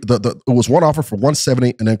 because it was one offer for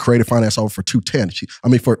 $170 and then creative finance offer for $210.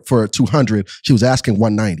 For $200, she was asking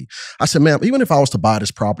 $190. I said, ma'am, even if I was to buy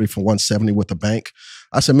this property for $170 with the bank,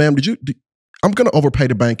 I said, ma'am, I'm going to overpay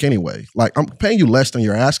the bank anyway. Like, I'm paying you less than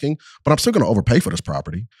you're asking, but I'm still going to overpay for this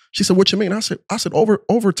property. She said, what you mean? I said,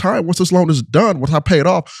 over time, once this loan is done, once I pay it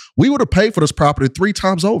off, we would have paid for this property 3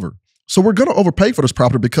 times over. So we're going to overpay for this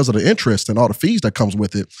property because of the interest and all the fees that comes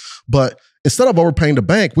with it. But instead of overpaying the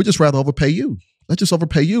bank, we just rather overpay you. Let's just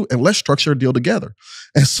overpay you and let's structure a deal together.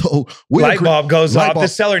 And so light bulb goes off. The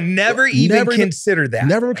seller never even considered that.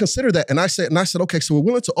 Never considered that. And I said, okay, so we're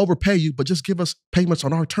willing to overpay you, but just give us payments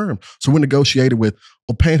on our term. So we negotiated with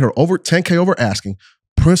paying her over $10K over asking,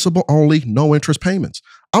 principal only, no interest payments.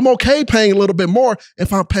 I'm okay paying a little bit more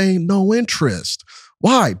if I'm paying no interest.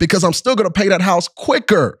 Why? Because I'm still going to pay that house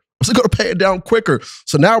quicker. I'm still going to pay it down quicker.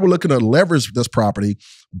 So now we're looking to leverage this property,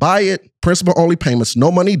 buy it, principal only payments,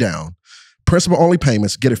 no money down. Principal only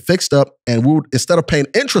payments, get it fixed up, and instead of paying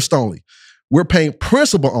interest only, we're paying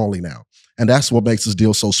principal only now. And that's what makes this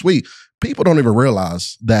deal so sweet. People don't even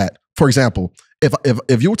realize that, for example,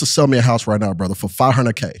 if you were to sell me a house right now, brother, for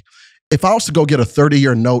 $500K, if I was to go get a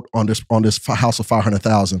 30-year note on this house of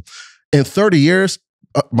 $500,000, in 30 years,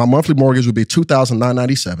 my monthly mortgage would be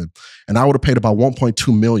 $2,997, and I would have paid about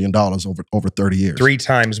 $1.2 million over 30 years. 3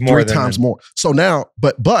 times more. 3 times more. So now,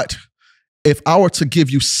 but if I were to give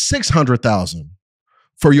you $600,000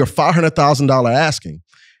 for your $500,000 asking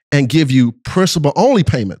and give you principal only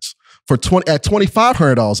payments at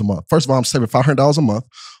 $2,500 a month. First of all, I'm saving $500 a month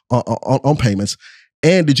on payments.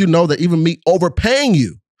 And did you know that even me overpaying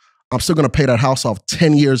you, I'm still going to pay that house off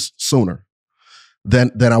 10 years sooner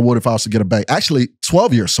than I would if I was to get a bank. Actually,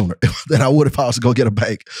 12 years sooner than I would if I was to go get a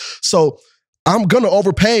bank. So I'm going to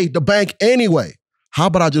overpay the bank anyway. How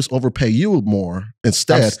about I just overpay you more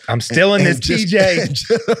instead? I'm still in this,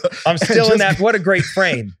 TJ. I'm still in that. What a great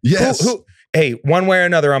frame. Yes. Hey, one way or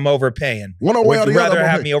another, I'm overpaying. One way or the other, would you rather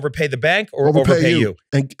have me overpay the bank or overpay you?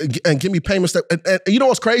 And give me payments that, and you know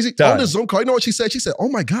what's crazy? On this Zoom call, you know what she said? She said, oh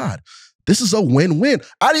my God, this is a win-win.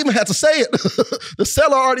 I didn't even have to say it. The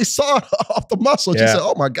seller already saw it off the muscle. She said,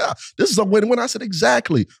 oh my God, this is a win-win. I said,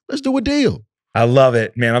 exactly. Let's do a deal. I love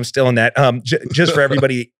it, man. I'm still in that. Just for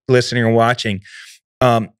everybody listening or watching,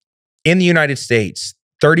 in the United States,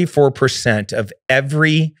 34% of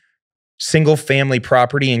every single family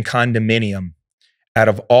property and condominium, out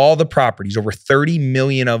of all the properties, over 30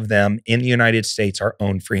 million of them in the United States are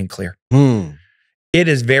owned free and clear. It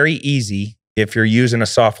is very easy, if you're using a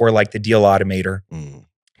software like the Deal Automator,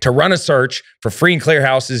 to run a search for free and clear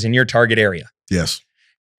houses in your target area. Yes.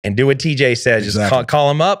 And do what TJ says, just call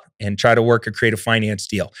them up and try to work a creative finance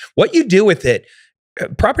deal. What you do with it,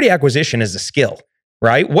 property acquisition is a skill,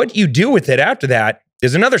 right? What you do with it after that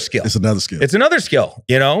is another skill. It's another skill. It's another skill,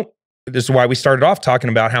 you know? This is why we started off talking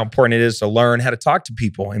about how important it is to learn how to talk to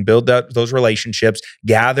people and build those relationships,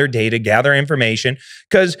 gather data, gather information.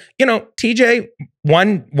 Because, you know, TJ,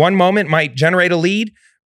 one moment might generate a lead,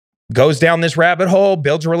 goes down this rabbit hole,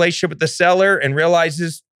 builds a relationship with the seller, and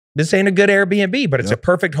realizes this ain't a good Airbnb, but it's a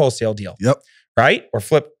perfect wholesale deal. Right? Or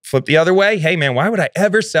flip the other way. Hey, man, why would I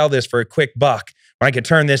ever sell this for a quick buck when I could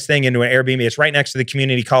turn this thing into an Airbnb? It's right next to the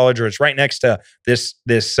community college, or it's right next to this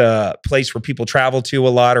place where people travel to a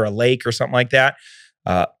lot, or a lake or something like that.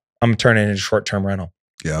 I'm gonna turn it into short-term rental.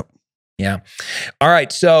 Yeah. All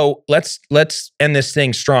right. So let's end this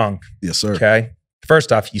thing strong. Yes, sir. Okay.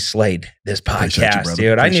 First off, you slayed this podcast, you,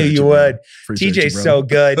 dude. I knew you would. TJ's so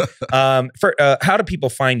good. How do people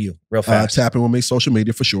find you real fast? Tap in with me, social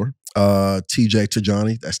media for sure. TJ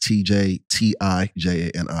Tijani, that's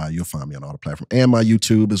TJTIJANI. You'll find me on all the platforms. And my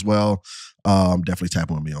YouTube as well. Definitely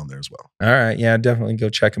tap in with me on there as well. All right. Yeah, definitely go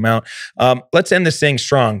check them out. Let's end this thing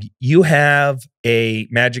strong. You have a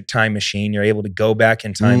magic time machine. You're able to go back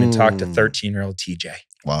in time and talk to 13-year-old TJ.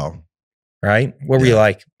 Wow. Right? What were you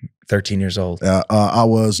like 13 years old? I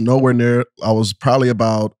was nowhere near. I was probably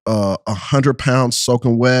about 100 pounds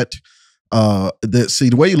soaking wet.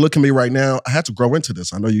 The way you look at me right now, I had to grow into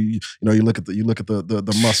this. I know you look at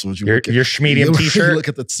the muscles. Your Schmedium t-shirt. You look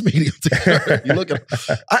at the Schmedium t-shirt. You look at.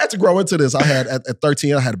 I had to grow into this. I had at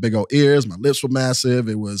 13. I had big old ears. My lips were massive.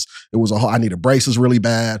 It was I needed braces really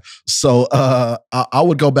bad. So I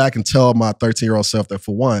would go back and tell my 13-year-old self that,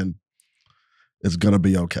 for one, it's gonna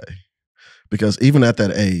be okay. Because even at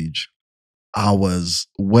that age, I was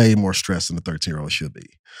way more stressed than a 13-year-old should be.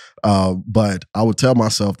 But I would tell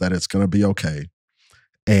myself that it's going to be okay.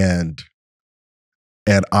 And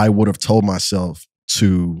I would have told myself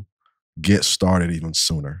to get started even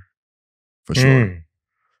sooner, for sure.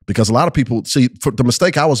 Because a lot of people, for the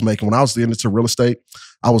mistake I was making when I was getting into real estate,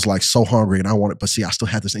 I was like so hungry and I wanted, but I still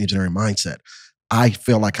had this engineering mindset. I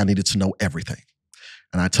felt like I needed to know everything.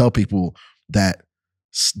 And I tell people that,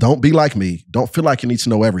 don't be like me. Don't feel like you need to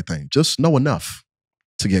know everything. Just know enough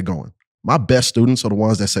to get going. My best students are the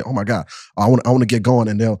ones that say, "Oh my God, I want to get going,"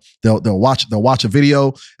 and they'll watch a video,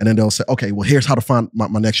 and then they'll say, "Okay, well, here's how to find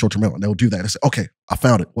my next short-term rental." And they'll do that. They say, "Okay, I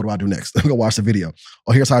found it. What do I do next?" They'll go watch the video.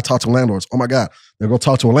 Oh, here's how I talk to landlords. Oh my God, they'll go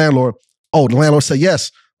talk to a landlord. Oh, the landlord said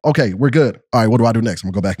yes. Okay, we're good. All right, what do I do next?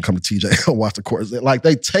 I'm gonna go back and come to TJ and watch the course. Like,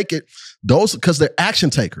 they take it, those, because they're action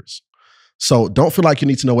takers. So don't feel like you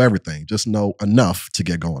need to know everything. Just know enough to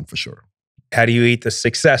get going, for sure. How do you eat the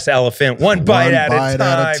success elephant? One bite at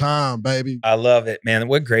a time, baby. I love it, man.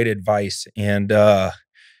 What great advice. And I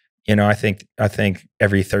think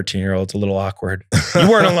every 13-year-old's a little awkward. You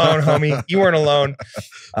weren't alone, homie. You weren't alone.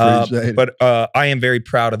 But I am very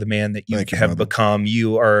proud of the man that you have become.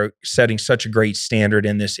 You are setting such a great standard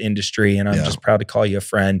in this industry, and I'm just proud to call you a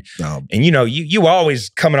friend. And you always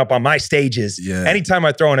coming up on my stages. Anytime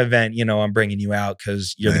I throw an event, I'm bringing you out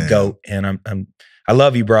because you're the GOAT, and I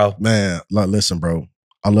love you, bro. Man, listen, bro.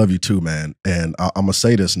 I love you too, man. And I'm gonna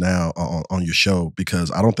say this now on your show,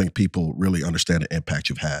 because I don't think people really understand the impact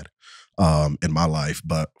you've had in my life.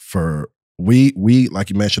 But we,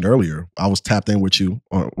 like you mentioned earlier, I was tapped in with you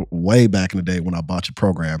way back in the day when I bought your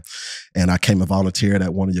program, and I came and volunteered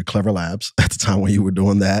at one of your Clever Labs at the time when you were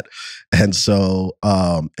doing that. And so,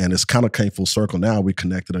 and it's kind of came full circle now. We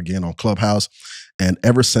connected again on Clubhouse. And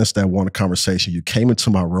ever since that one conversation, you came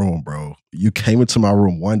into my room, bro. You came into my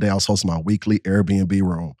room one day. I was hosting my weekly Airbnb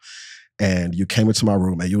room. And you came into my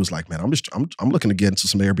room and you was like, man, I'm looking to get into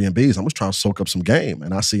some Airbnbs. I'm just trying to soak up some game.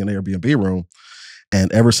 And I see an Airbnb room.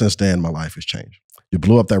 And ever since then, my life has changed. You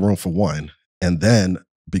blew up that room, for one. And then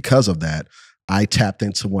because of that, I tapped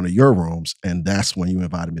into one of your rooms. And that's when you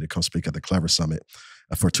invited me to come speak at the Clever Summit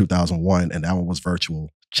for 2001. And that one was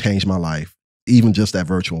virtual. Changed my life. Even just that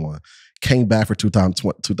virtual one. Came back for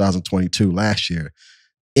 2022 last year.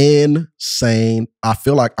 Insane. I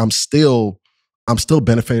feel like I'm still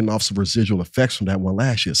benefiting off some residual effects from that one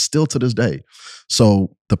last year, still to this day.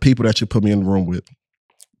 So the people that you put me in the room with,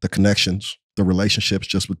 the connections, the relationships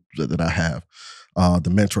that I have, the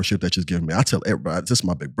mentorship that you've given me. I tell everybody, this is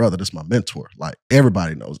my big brother, this is my mentor. Like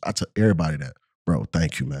everybody knows. I tell everybody that, bro.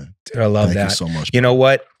 Thank you, man. Dude, I love that. Thank you so much. You bro. know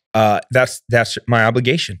what? That's my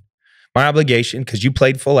obligation. My obligation, because you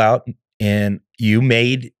played full out and you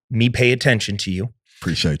made me pay attention to you.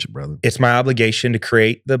 Appreciate you, brother. It's my obligation to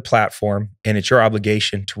create the platform, and it's your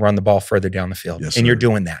obligation to run the ball further down the field. Yes, and sir. you're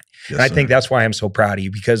doing that. Yes, and I think that's why I'm so proud of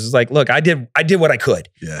you, because it's like, look, I did what I could.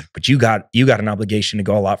 Yeah. But you got an obligation to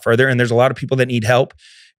go a lot further. And there's a lot of people that need help.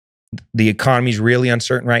 The economy's really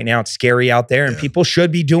uncertain right now. It's scary out there, and people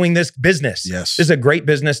should be doing this business. Yes. This is a great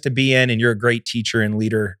business to be in, and you're a great teacher and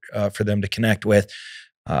leader for them to connect with.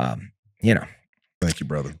 You know, thank you,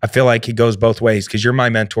 brother. I feel like it goes both ways, because you're my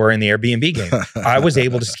mentor in the Airbnb game. I was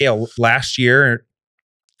able to scale last year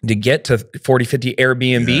to get to 40, 50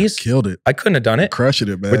 Airbnbs. Yeah, killed it. I couldn't have done it. Crushing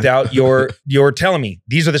it, man. Without your telling me,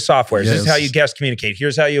 these are the softwares. This is how you guest communicate.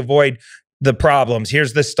 Here's how you avoid the problems.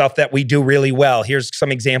 Here's the stuff that we do really well. Here's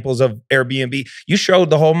some examples of Airbnb. You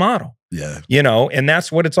showed the whole model. Yeah. You know, and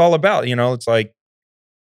that's what it's all about. You know, it's like,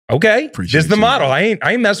 okay, this is the model. I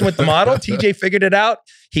ain't messing with the model. TJ figured it out.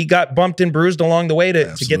 He got bumped and bruised along the way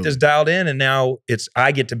to get this dialed in, and now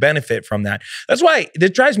I get to benefit from that. That's why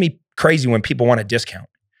it drives me crazy when people want a discount.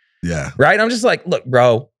 Yeah. Right? I'm just like, look,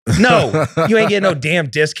 bro, no, you ain't getting no damn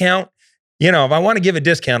discount. You know, if I want to give a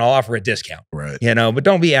discount, I'll offer a discount. Right. You know, but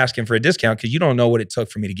don't be asking for a discount, because you don't know what it took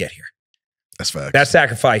for me to get here. That's facts. That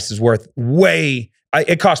sacrifice is worth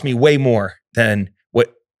it cost me way more than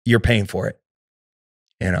what you're paying for it.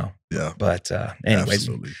 You know? Yeah. But anyways,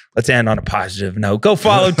 Absolutely. Let's end on a positive note. Go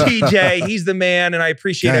follow TJ. He's the man. And I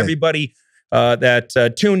appreciate everybody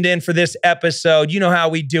that tuned in for this episode. You know how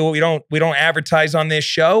we do it. We don't advertise on this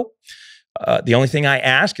show. The only thing I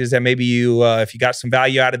ask is that maybe you, if you got some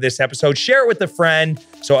value out of this episode, share it with a friend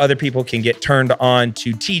so other people can get turned on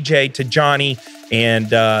to TJ, Tijani,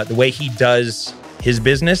 and the way he does his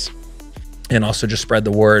business. And also just spread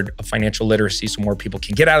the word of financial literacy so more people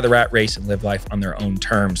can get out of the rat race and live life on their own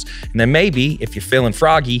terms. And then maybe, if you're feeling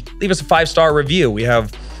froggy, leave us a 5-star review. We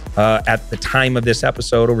have, at the time of this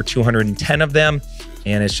episode, over 210 of them.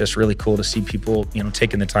 And it's just really cool to see people, you know,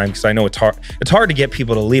 taking the time, because I know it's hard to get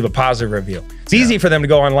people to leave a positive review. It's easy for them to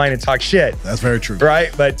go online and talk shit. That's very true.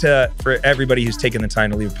 Right? But for everybody who's taken the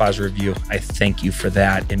time to leave a positive review, I thank you for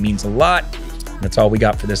that. It means a lot. That's all we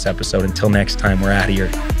got for this episode. Until next time, we're out of here.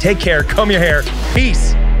 Take care. Comb your hair.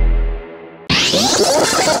 Peace.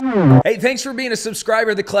 Hey, thanks for being a subscriber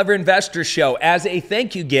of the Clever Investor Show. As a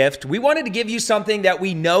thank you gift, we wanted to give you something that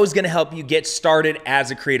we know is going to help you get started as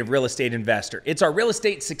a creative real estate investor. It's our Real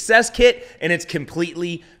Estate Success Kit, and it's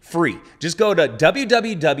completely free. Just go to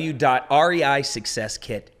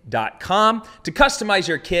www.reisuccesskit.com to customize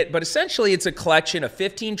your kit, but essentially it's a collection of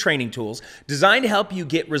 15 training tools designed to help you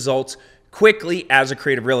get results quickly as a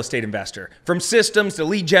creative real estate investor. From systems to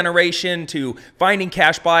lead generation to finding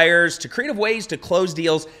cash buyers to creative ways to close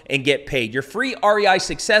deals and get paid. Your free REI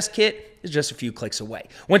Success Kit is just a few clicks away.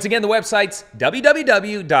 Once again, the website's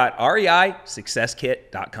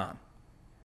www.reisuccesskit.com.